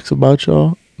 fucks about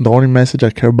y'all. The only message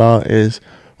I care about is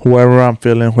whoever I'm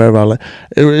feeling, whoever I like.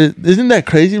 Isn't that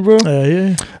crazy, bro?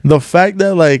 Yeah. The fact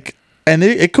that, like, and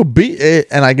it could be it,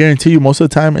 and I guarantee you most of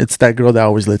the time it's that girl that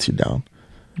always lets you down.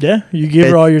 Yeah, you give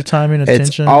her all your time and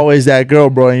attention. It's always that girl,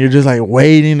 bro, and you're just like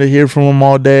waiting to hear from them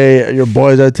all day. Your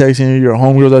boys are texting you, your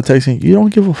homegirls are texting you. You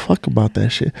don't give a fuck about that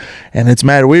shit, and it's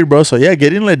mad weird, bro. So yeah,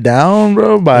 getting let down,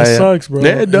 bro. It sucks, bro.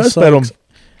 Yeah, it does.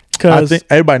 I think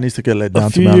everybody needs to get let down. A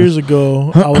few years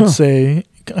ago, I would say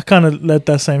I kind of let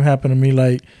that same happen to me.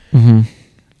 Like,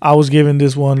 I was giving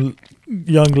this one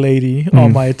young lady all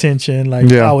my attention.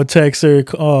 Like, I would text her,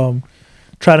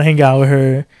 try to hang out with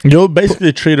her. You'll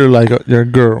basically treat her like your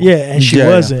girl. Yeah, and she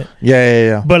wasn't.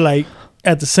 Yeah. But like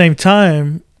at the same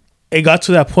time, it got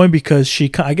to that point because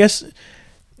I guess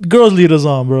girls lead us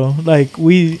on, bro. Like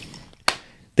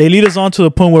they lead us on to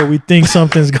the point where we think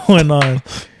something's going on.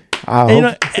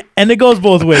 And it goes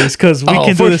both ways because we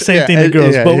can do the same thing to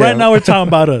girls. But right now we're talking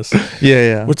about us.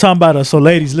 Yeah. We're talking about us. So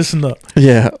ladies, listen up.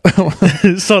 Yeah.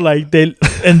 So like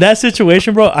in that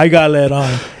situation, bro, I got let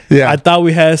on. Yeah. I thought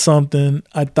we had something.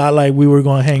 I thought like we were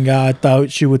going to hang out. I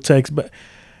thought she would text, but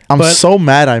I'm so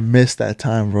mad I missed that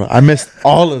time, bro. I missed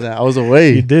all of that. I was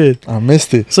away. You did. I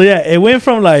missed it. So yeah, it went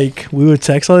from like we would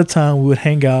text all the time, we would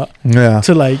hang out,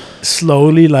 to like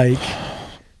slowly like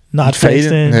not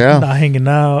texting, not hanging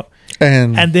out.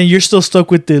 And then you're still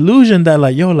stuck with the illusion that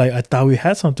like, yo, like I thought we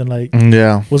had something, like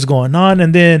what's going on?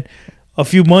 And then a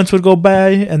few months would go by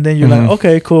and then you're like,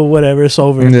 okay, cool, whatever, it's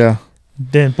over. Yeah.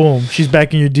 Then boom, she's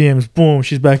back in your DMs. Boom,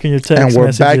 she's back in your text messages. And we're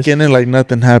messages. back in it like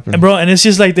nothing happened. And bro, and it's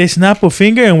just like they snap a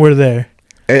finger and we're there.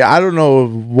 Hey, I don't know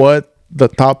what the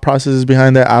thought process is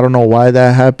behind that. I don't know why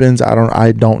that happens. I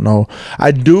don't know.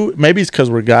 I do, maybe it's because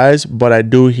we're guys, but I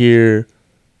do hear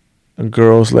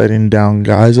girls letting down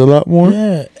guys a lot more.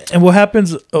 Yeah. And what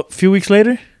happens a few weeks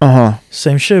later?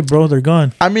 Same shit, bro. They're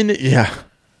gone. I mean, yeah.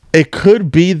 It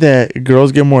could be that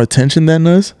girls get more attention than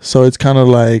us. So it's kind of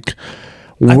like...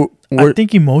 I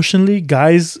think emotionally,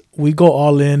 guys, we go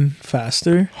all in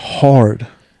faster. Hard.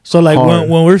 So like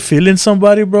when we're feeling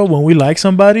somebody, bro, when we like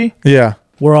somebody,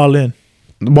 we're all in.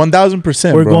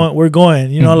 1,000%. We're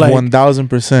going. You know, like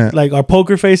 1,000%. Like our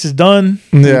poker face is done.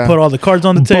 We put all the cards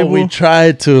on the table. We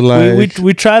try to like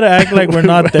we try to act like we're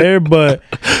not there, but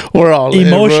we're all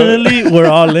emotionally in, we're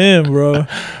all in, bro.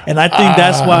 And I think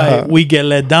that's why we get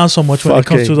let down so much when it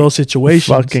comes to those situations.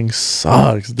 Fucking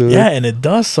sucks, dude. Yeah, and it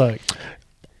does suck.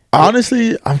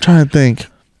 Honestly, I'm trying to think.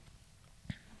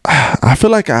 I feel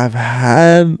like if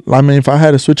I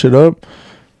had to switch it up,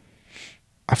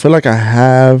 I feel like I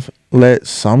have let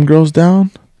some girls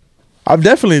down. I've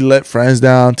definitely let friends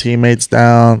down, teammates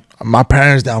down, my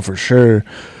parents down for sure.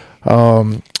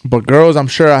 But girls, I'm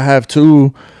sure I have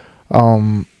too. But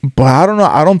I don't know.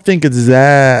 I don't think it's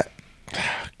that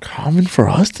common for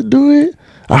us to do it.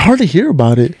 I hardly hear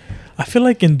about it. I feel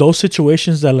like in those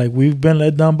situations that like we've been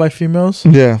let down by females.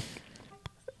 Yeah.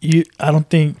 I don't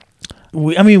think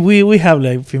we have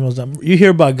like females that you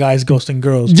hear about guys ghosting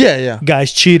girls. Yeah.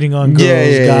 Guys cheating on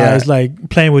girls, guys like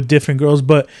playing with different girls,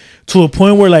 but to a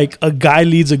point where like a guy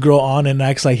leads a girl on and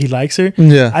acts like he likes her.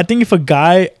 Yeah. I think if a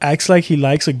guy acts like he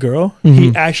likes a girl,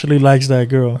 he actually likes that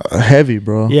girl. Heavy,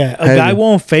 bro. Yeah. A guy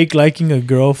won't fake liking a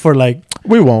girl for like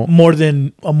We won't. More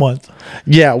than a month.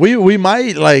 Yeah, we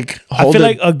might like. I feel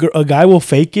like a guy will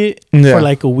fake it for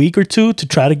like a week or two to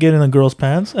try to get in a girl's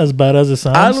pants. As bad as it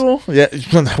sounds. I don't know.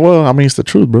 Yeah. Well, I mean, it's the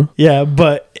truth, bro. Yeah,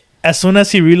 but as soon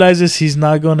as he realizes he's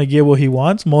not gonna get what he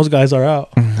wants, most guys are out.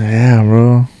 Yeah,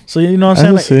 bro. So you know what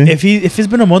I'm saying? Like, if it's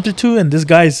been a month or two and this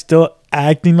guy is still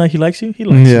acting like he likes you, he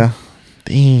likes you. Yeah.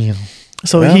 Damn.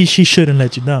 So he shouldn't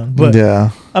let you down. But yeah,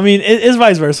 I mean, it's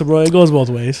vice versa, bro. It goes both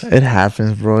ways. It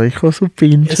happens, bro. It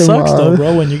sucks though,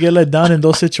 bro. When you get let down in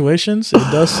those situations, it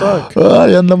does suck.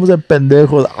 I'm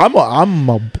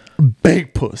a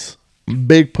big puss.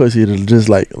 Big pussy to just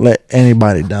like let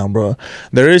anybody down, bro.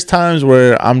 There is times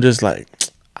where I'm just like,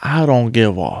 I don't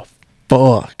give a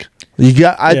fuck.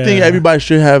 I think everybody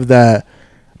should have that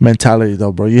mentality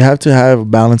though, bro. You have to have a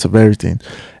balance of everything.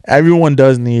 Everyone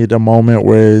does need a moment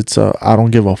where it's I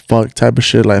don't give a fuck type of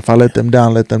shit. Like if I let them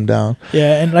down, let them down.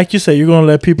 Yeah, and like you said, you're gonna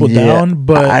let people down,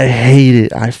 but I hate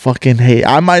it. I fucking hate.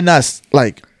 I might not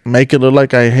like make it look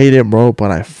like I hate it, bro,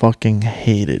 but I fucking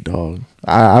hate it, dog.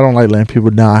 I don't like letting people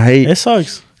down. I hate it.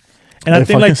 Sucks. And I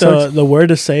think like the word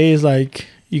to say is like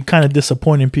you kind of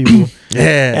disappointing people.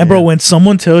 Yeah. And bro, when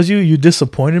someone tells you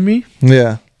disappointed me,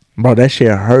 yeah. Bro, that shit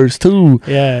hurts too.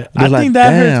 Yeah. I think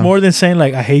that hurts more than saying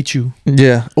like I hate you.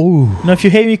 Yeah. Ooh. You know, if you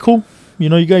hate me, cool. You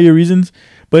know, you got your reasons.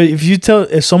 But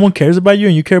if someone cares about you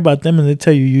and you care about them and they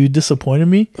tell you disappointed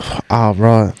me. Oh,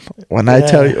 bro. When I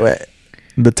tell you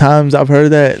the times I've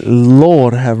heard that,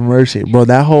 Lord have mercy. Bro,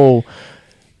 that whole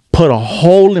put a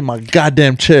hole in my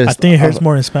goddamn chest. I think it hurts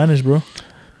more in Spanish, bro.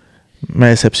 Me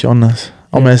decepcionas.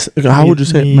 How would you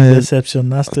say it? Me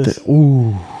decepcionaste.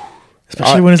 Ooh.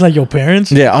 Especially when it's like your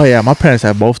parents. Yeah. Oh, yeah. My parents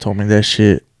have both told me that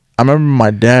shit. I remember my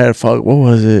dad, what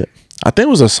was it? I think it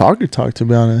was a soccer talk, to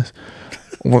be honest.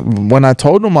 When I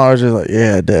told him, I was just like,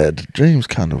 yeah, Dad, the dream's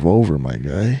kind of over, my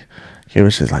guy. He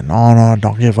was just like, no,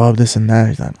 don't give up, this and that.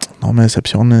 He's like, no me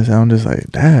decepciones. And I'm just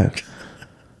like, Dad.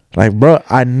 Like, bro,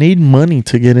 I need money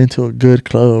to get into a good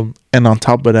club. And on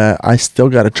top of that, I still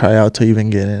got to try out to even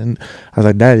get in. I was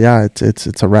like, Dad, yeah,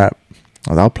 it's a wrap.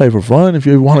 I'll play for fun if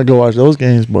you want to go watch those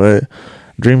games, but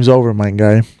dream's over, my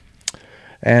guy.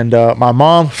 And my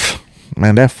mom,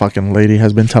 man, that fucking lady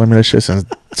has been telling me that shit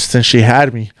since she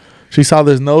had me. She saw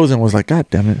this nose and was like, God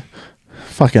damn it.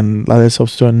 Fucking la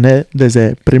decepcioné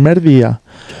desde primer día.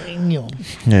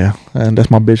 Yeah, and that's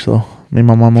my bitch though. Me and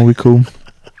my mama, we cool.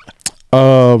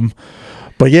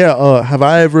 But yeah, have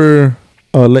I ever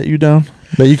let you down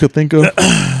that you could think of?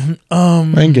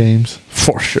 In games,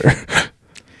 for sure.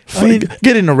 I mean,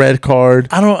 getting a red card.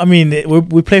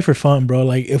 We play for fun, bro.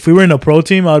 Like if we were in a pro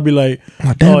team, I'd be like,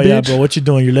 yeah, bro, what you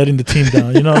doing? You're letting the team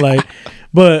down, you know, like.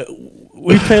 But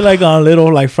we play like on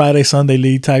little like Friday, Sunday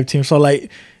league type team. So like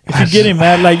if you're getting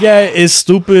mad, like it's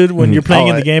stupid when you're playing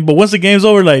in the game. But once the game's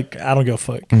over, like I don't give a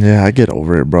fuck. Yeah, I get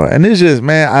over it, bro. And it's just,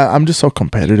 man, I'm just so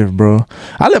competitive, bro.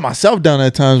 I let myself down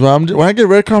at times, but when I get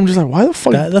red card, I'm just like, why the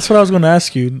fuck? That's what I was gonna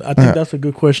ask you. I think that's a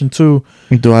good question too.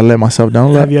 Do I let myself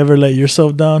down? Have you ever let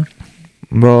yourself down?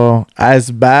 Bro, as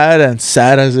bad and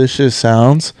sad as this shit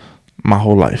sounds, my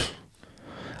whole life.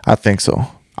 I think so.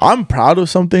 I'm proud of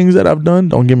some things that I've done.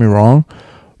 Don't get me wrong,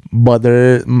 but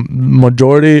the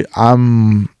majority,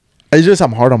 I'm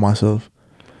hard on myself,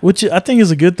 which I think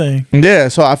is a good thing. Yeah,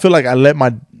 so I feel like I let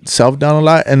myself down a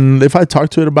lot, and if I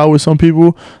talk to it about with some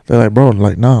people, they're like, bro,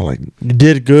 like nah, like you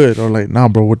did good, or like nah,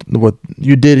 bro, what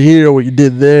you did here, or what you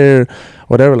did there,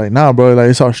 whatever. Like nah, bro,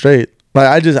 like it's all straight.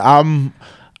 Like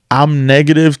I'm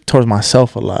negative towards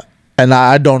myself a lot. And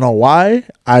I don't know why.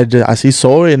 I see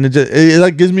soy, and it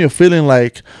like gives me a feeling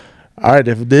like, all right,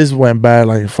 if this went bad,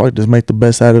 like fuck, just make the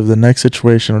best out of the next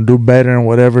situation or do better in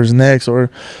whatever's next.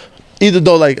 Or either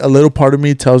though, like a little part of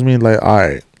me tells me like, all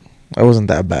right, it wasn't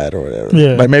that bad or whatever.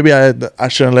 Yeah. Like maybe I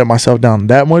shouldn't let myself down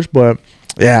that much, but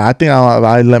yeah, I think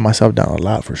I let myself down a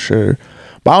lot for sure.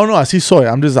 But I don't know. I see soy.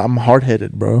 I'm hard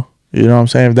headed, bro. You know what I'm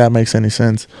saying? If that makes any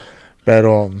sense.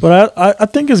 But I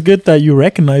think it's good that you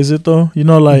recognize it though, you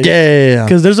know, like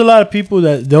because there's a lot of people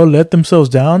that they'll let themselves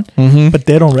down, but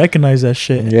they don't recognize that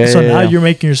shit. So now you're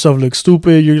making yourself look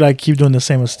stupid. You're like keep doing the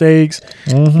same mistakes,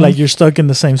 like you're stuck in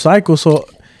the same cycle. So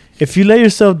if you let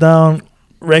yourself down,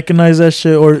 recognize that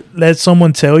shit, or let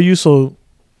someone tell you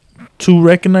to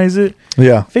recognize it,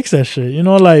 fix that shit. You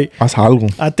know, like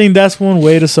I think that's one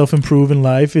way to self-improve in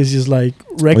life is just like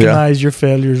recognize your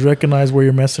failures, recognize where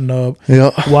you're messing up,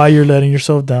 why you're letting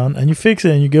yourself down, and you fix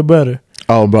it and you get better.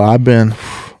 Oh, bro,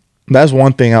 that's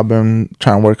one thing I've been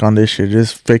trying to work on this year,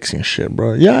 just fixing shit,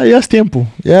 bro. Yeah, es tiempo.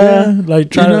 Yeah, like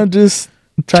try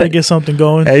to get something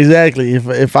going. Exactly.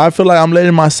 If I feel like I'm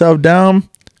letting myself down,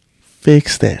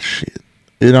 fix that shit.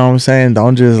 You know what I'm saying?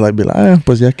 Don't just like be like,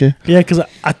 pues ya que. Yeah, because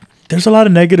there's a lot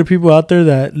of negative people out there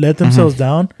that let themselves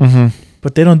down,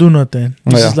 but they don't do nothing.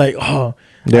 It's just like, oh,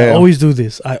 I always do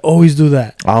this. I always do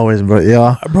that. Always, bro.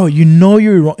 Yeah. Bro, you know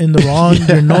you're in the wrong.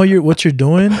 You know what you're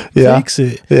doing. Fix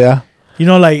it. Yeah. You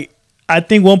know, like, I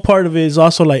think one part of it is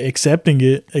also like accepting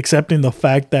the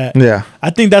fact that I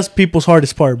think that's people's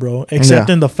hardest part, bro.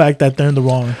 Accepting the fact that they're in the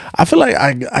wrong. I feel like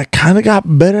I kind of got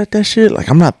better at that shit. Like,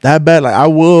 I'm not that bad. Like, I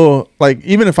will, like,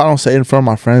 even if I don't say it in front of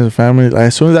my friends and family, like,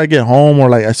 as soon as I get home or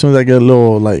like as soon as I get a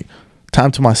little like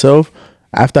time to myself,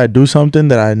 after I do something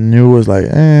that I knew was like,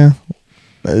 it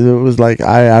was like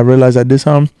I realized I did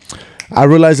something. I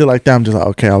realized it like that. I'm just like,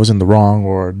 okay, I was in the wrong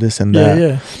or this and that.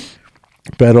 Yeah.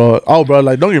 But bro,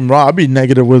 like, don't get me wrong, I be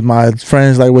negative with my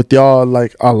friends, like with y'all,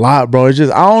 like a lot, bro. It's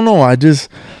just, I don't know, I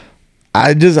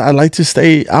like to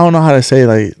stay, I don't know how to say,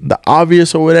 like, the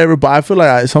obvious or whatever, but I feel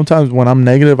like sometimes when I'm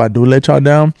negative, I do let y'all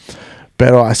down.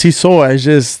 But I see, so it's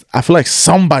just, I feel like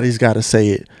somebody's got to say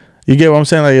it. You get what I'm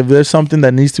saying? Like, if there's something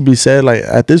that needs to be said, like,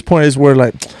 at this point, it's where,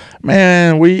 like,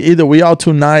 man, we all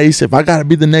too nice. If I got to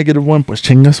be the negative one, pues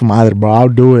chinga su madre, bro, I'll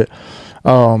do it.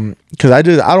 Because I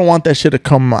don't want that shit to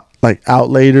come like out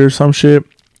later or some shit,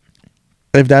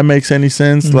 if that makes any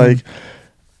sense. Like,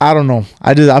 I don't know,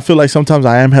 I feel like sometimes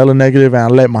I am hella negative and I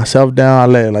let myself down, I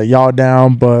let like y'all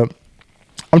down, but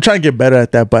I'm trying to get better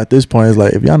at that. But at this point, it's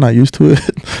like, if y'all not used to it,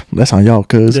 that's on y'all,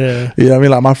 cuz you know what I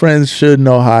mean. Like, my friends should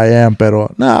know how I am, but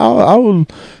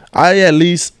I at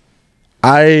least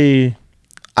I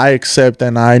accept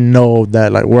and I know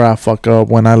that, like, where I fuck up,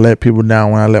 when I let people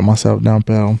down, when I let myself down,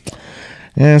 pero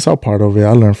yeah, it's all part of it.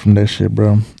 I learned from that shit,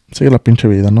 bro. Sigue la pinche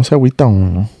vida, no se agüita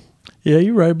uno. Yeah,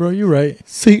 you're right, bro. You're right.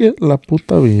 Sigue la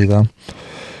puta vida.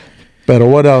 Pero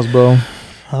what else, bro?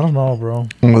 I don't know, bro.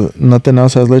 Nothing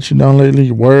else has let you down lately?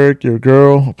 Your work, your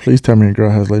girl? Please tell me your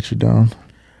girl has let you down.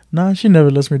 Nah, she never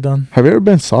lets me down. Have you ever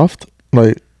been soft?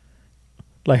 Like,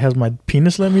 has my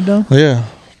penis let me down? Yeah.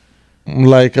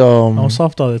 Like, I'm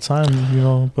soft all the time, you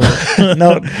know, but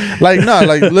no,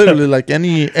 like literally, like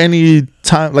any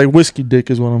time, like whiskey dick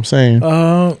is what I'm saying.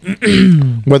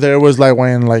 Whether it was like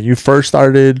when like you first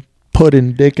started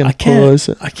putting dick in puss.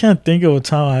 I can't think of a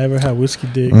time I ever had whiskey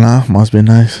dick. Nah, must be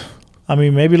nice. I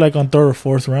mean, maybe like on third or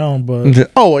fourth round, but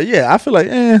oh yeah, I feel like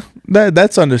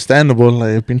that's understandable.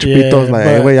 Like, pinche pitos, like,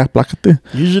 hey, wait, plácate.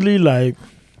 Usually, like,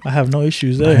 I have no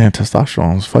issues there. Man,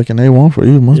 testosterone's fucking A1 for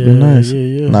you. It must be nice.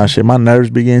 Yeah. Nah, shit, my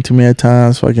nerves be getting to me at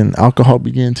times. Fucking alcohol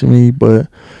be getting to me. But,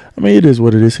 I mean, it is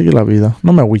what it is. Sigue la vida.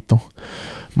 No me agüito.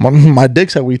 My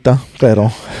dick's agüita,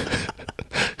 pero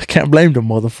can't blame the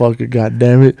motherfucker, god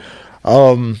damn it.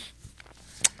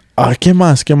 ¿Qué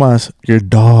más? Your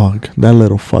dog. That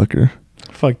little fucker.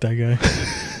 Fuck that guy.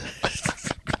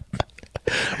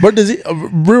 But does he...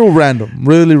 real random.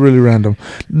 Really, really random.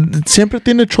 ¿Siempre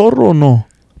tiene chorro o no?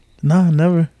 Nah,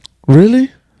 never.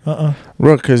 Really? Bro,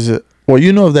 because,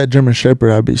 you know of that German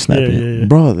Shepherd I be snapping. Yeah.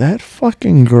 Bro, that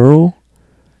fucking girl.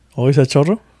 Always had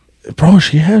chorro? Bro,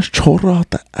 she has chorro out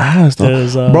the ass,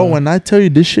 though. Bro, when I tell you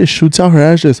this shit shoots out her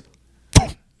ass, just...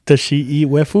 Does she eat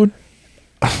wet food?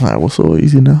 That was so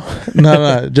easy now.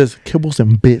 No, just kibbles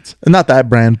and bits. Not that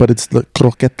brand, but it's the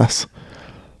croquetas.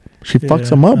 She fucks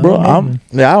them up, bro. I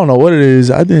don't know what it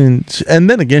is. I didn't... And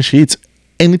then again, she eats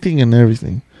anything and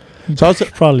everything. So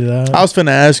probably that. I was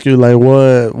finna ask you, like,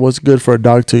 what's good for a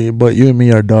dog to eat, but you and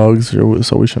me are dogs,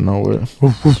 so we should know what.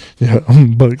 Yeah,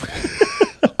 I'm bugged.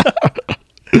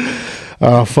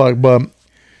 Fuck,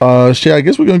 but shit, I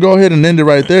guess we're gonna go ahead and end it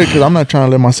right there, because I'm not trying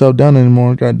to let myself down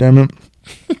anymore. God damn it.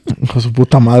 Because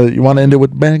puta madre, you want to end it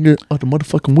with banger of the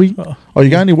motherfucking week? Oh, you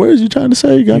got any words you trying to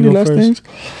say? You got any last things?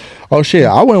 Oh shit,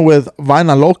 I went with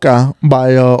Vaina Loca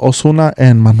by Ozuna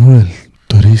and Manuel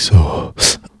Turizo.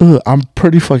 I'm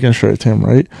pretty fucking sure it's him,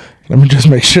 right? Let me just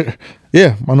make sure.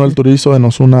 Yeah, Manuel Turizo and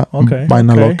Ozuna,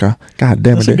 Vaina Loca. God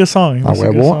damn it. That's a good song. A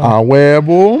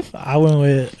huevo. I went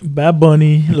with Bad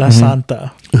Bunny, La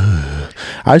Santa.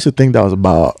 I used to think that was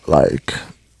about like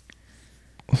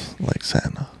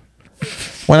Santa.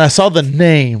 When I saw the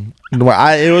name,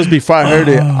 it was before I heard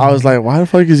it. I was like, why the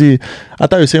fuck is he? I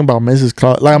thought he was saying about Mrs.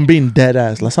 Claus. Like, I'm being dead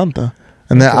ass, La Santa.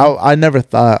 And then I never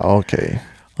thought, okay.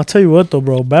 I'll tell you what though,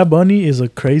 bro. Bad Bunny is a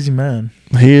crazy man.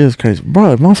 He is crazy.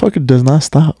 Bro, motherfucker does not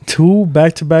stop. 2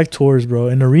 back-to-back tours, bro.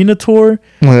 An arena tour.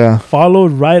 Yeah.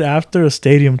 Followed right after a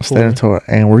stadium tour.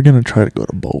 And we're going to try to go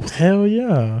to both. Hell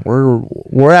yeah.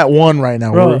 We're at one right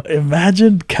now. Bro,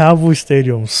 imagine Cowboy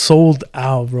Stadium sold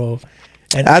out, bro.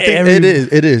 And I think it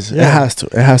is. Yeah. It has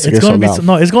to get sold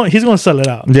out. He's going to sell it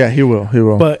out. Yeah, he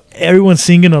will. But everyone's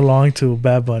singing along to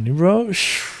Bad Bunny, bro.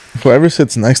 Whoever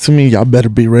sits next to me, y'all better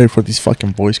be ready for these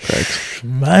fucking voice cracks.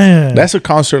 Man. That's a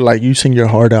concert like you sing your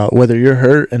heart out, whether you're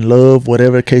hurt, in love,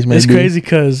 whatever the case may be. It's crazy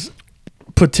because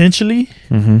potentially,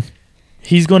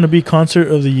 he's going to be concert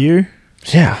of the year.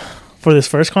 Yeah. For this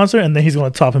first concert, and then he's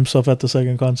going to top himself at the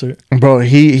second concert. Bro,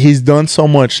 he's done so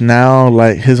much now.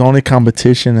 Like, his only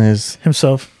competition is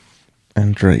himself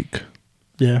and Drake.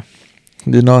 Yeah.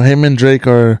 You know, him and Drake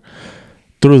are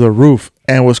through the roof.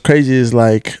 And what's crazy is,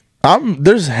 like,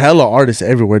 there's hella artists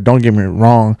everywhere. Don't get me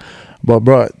wrong. But,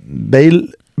 bro,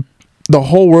 the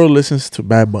whole world listens to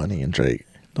Bad Bunny and Drake.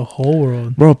 The whole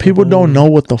world. Bro, people don't know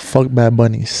what the fuck Bad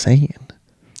Bunny's saying.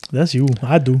 That's you.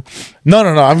 I do. No.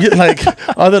 I'm getting like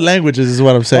other languages is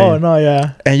what I'm saying. Oh no,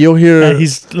 yeah. And you'll hear. And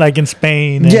he's like in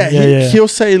Spain. He'll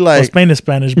say like. Well, Spain is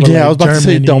Spanish. But yeah, like I was about to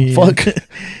say dumb fuck.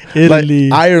 Italy,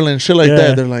 like Ireland, shit like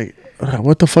that. They're like,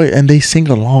 what the fuck? And they sing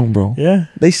along, bro. Yeah.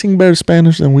 They sing better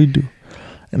Spanish than we do.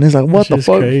 And it's like, what the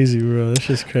fuck? That's crazy, bro. That's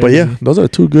just crazy. But yeah, those are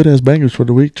 2 good ass bangers for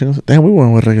the week. Damn, we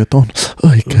went with reggaeton.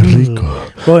 Ay, qué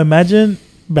rico. Bro, imagine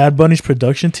Bad Bunny's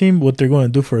production team, what they're going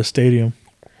to do for a stadium.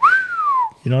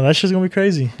 You know, that shit's gonna be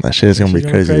crazy. That shit's gonna be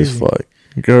crazy as fuck.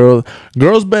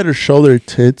 Girls better show their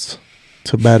tits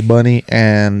to Bad Bunny,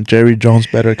 and Jerry Jones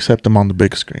better accept them on the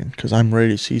big screen, because I'm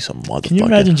ready to see some motherfucker. Can you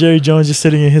imagine Jerry Jones just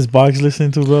sitting in his box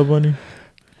listening to Bad Bunny?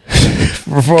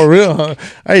 For real, huh?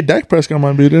 Hey, Dak Prescott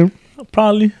might be there.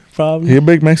 Probably. He a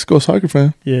big Mexico soccer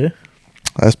fan. Yeah.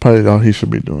 That's probably all he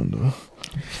should be doing, though.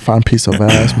 Fine piece of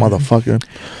ass, motherfucker.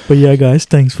 But yeah, guys,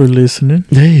 thanks for listening.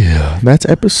 Yeah, that's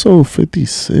episode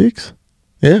 56.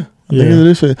 Yeah. I think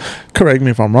it is. Correct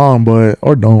me if I'm wrong,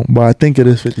 or don't. But I think it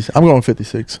is 56. I'm going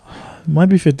 56. Might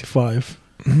be 55.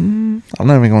 I'm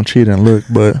not even going to cheat and look,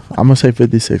 but I'm going to say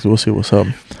 56. We'll see what's up.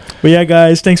 But yeah,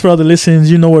 guys, thanks for all the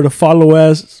listens. You know where to follow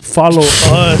us.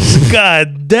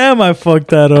 God damn, I fucked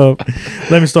that up.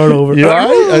 Let me start over. You all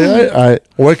right?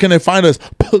 Where can they find us?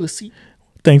 Pussy.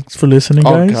 Thanks for listening,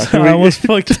 guys. God. I almost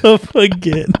fucked up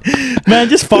again. Man,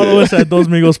 just follow us at Those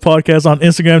Migos Podcast on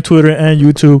Instagram, Twitter, and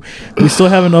YouTube. We still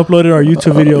haven't uploaded our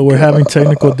YouTube video. We're having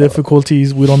technical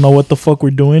difficulties. We don't know what the fuck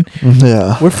we're doing.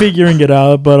 Yeah. We're figuring it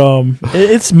out, but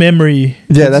it's memory.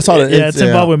 Yeah, that's all it is. Yeah, it's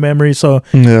involved with memory, so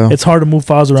it's hard to move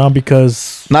files around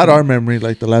because... Not our memory,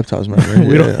 like the laptop's memory.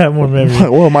 We don't have more memory.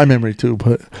 Well, my memory too,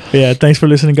 but... Yeah, thanks for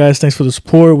listening, guys. Thanks for the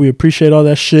support. We appreciate all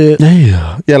that shit.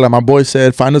 Yeah, like my boy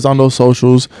said, find us on those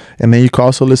socials, and then you can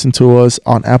also listen to us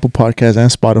on Apple Podcasts and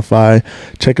Spotify.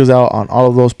 Check us out on all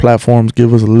of those platforms.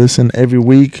 Give us a listen every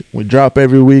week. We drop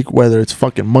every week, whether it's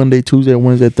fucking Monday, Tuesday,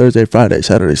 Wednesday, Thursday, Friday,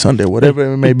 Saturday, Sunday,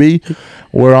 whatever it may be.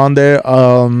 We're on there.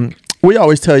 We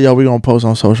always tell y'all we're going to post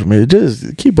on social media.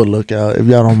 Just keep a lookout if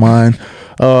y'all don't mind.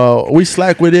 We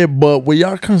slack with it, but we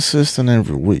are consistent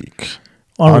every week.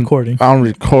 On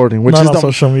recording, which not is on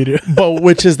social media, but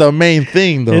which is the main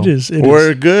thing, though. It is.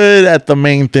 We're good at the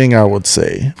main thing, I would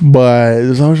say,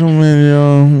 but social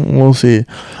media, we'll see.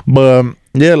 But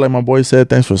yeah, like my boy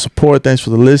said, thanks for the support, thanks for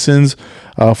the listens,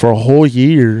 for a whole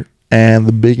year and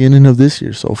the beginning of this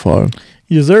year so far.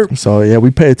 Yes, sir. So yeah, we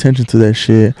pay attention to that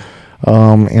shit,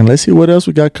 and let's see what else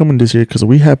we got coming this year, because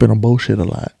we happen to bullshit a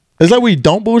lot. It's like we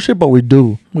don't bullshit, but we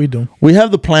do. We do. We have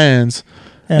the plans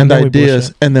and the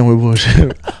ideas, and then we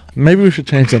bullshit. Maybe we should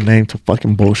change the name to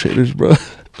fucking bullshitters, bro.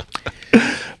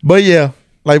 But yeah,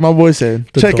 like my boy said,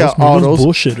 check out all those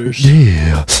bullshitters.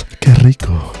 Yeah, que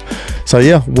rico. So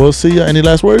yeah, we'll see you. Any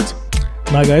last words?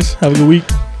 Nah, guys, have a good week.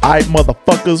 All right,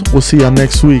 motherfuckers. We'll see y'all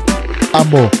next week.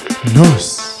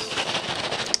 Vámonos.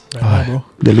 Right, bro.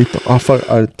 Delito. Oh fuck!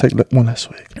 I'll take that one last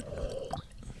swig.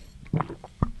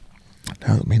 That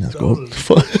doesn't mean let's go.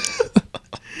 Fuck.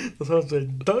 That sounds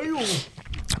like damn.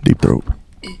 Deep throat.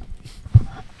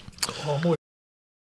 Oh,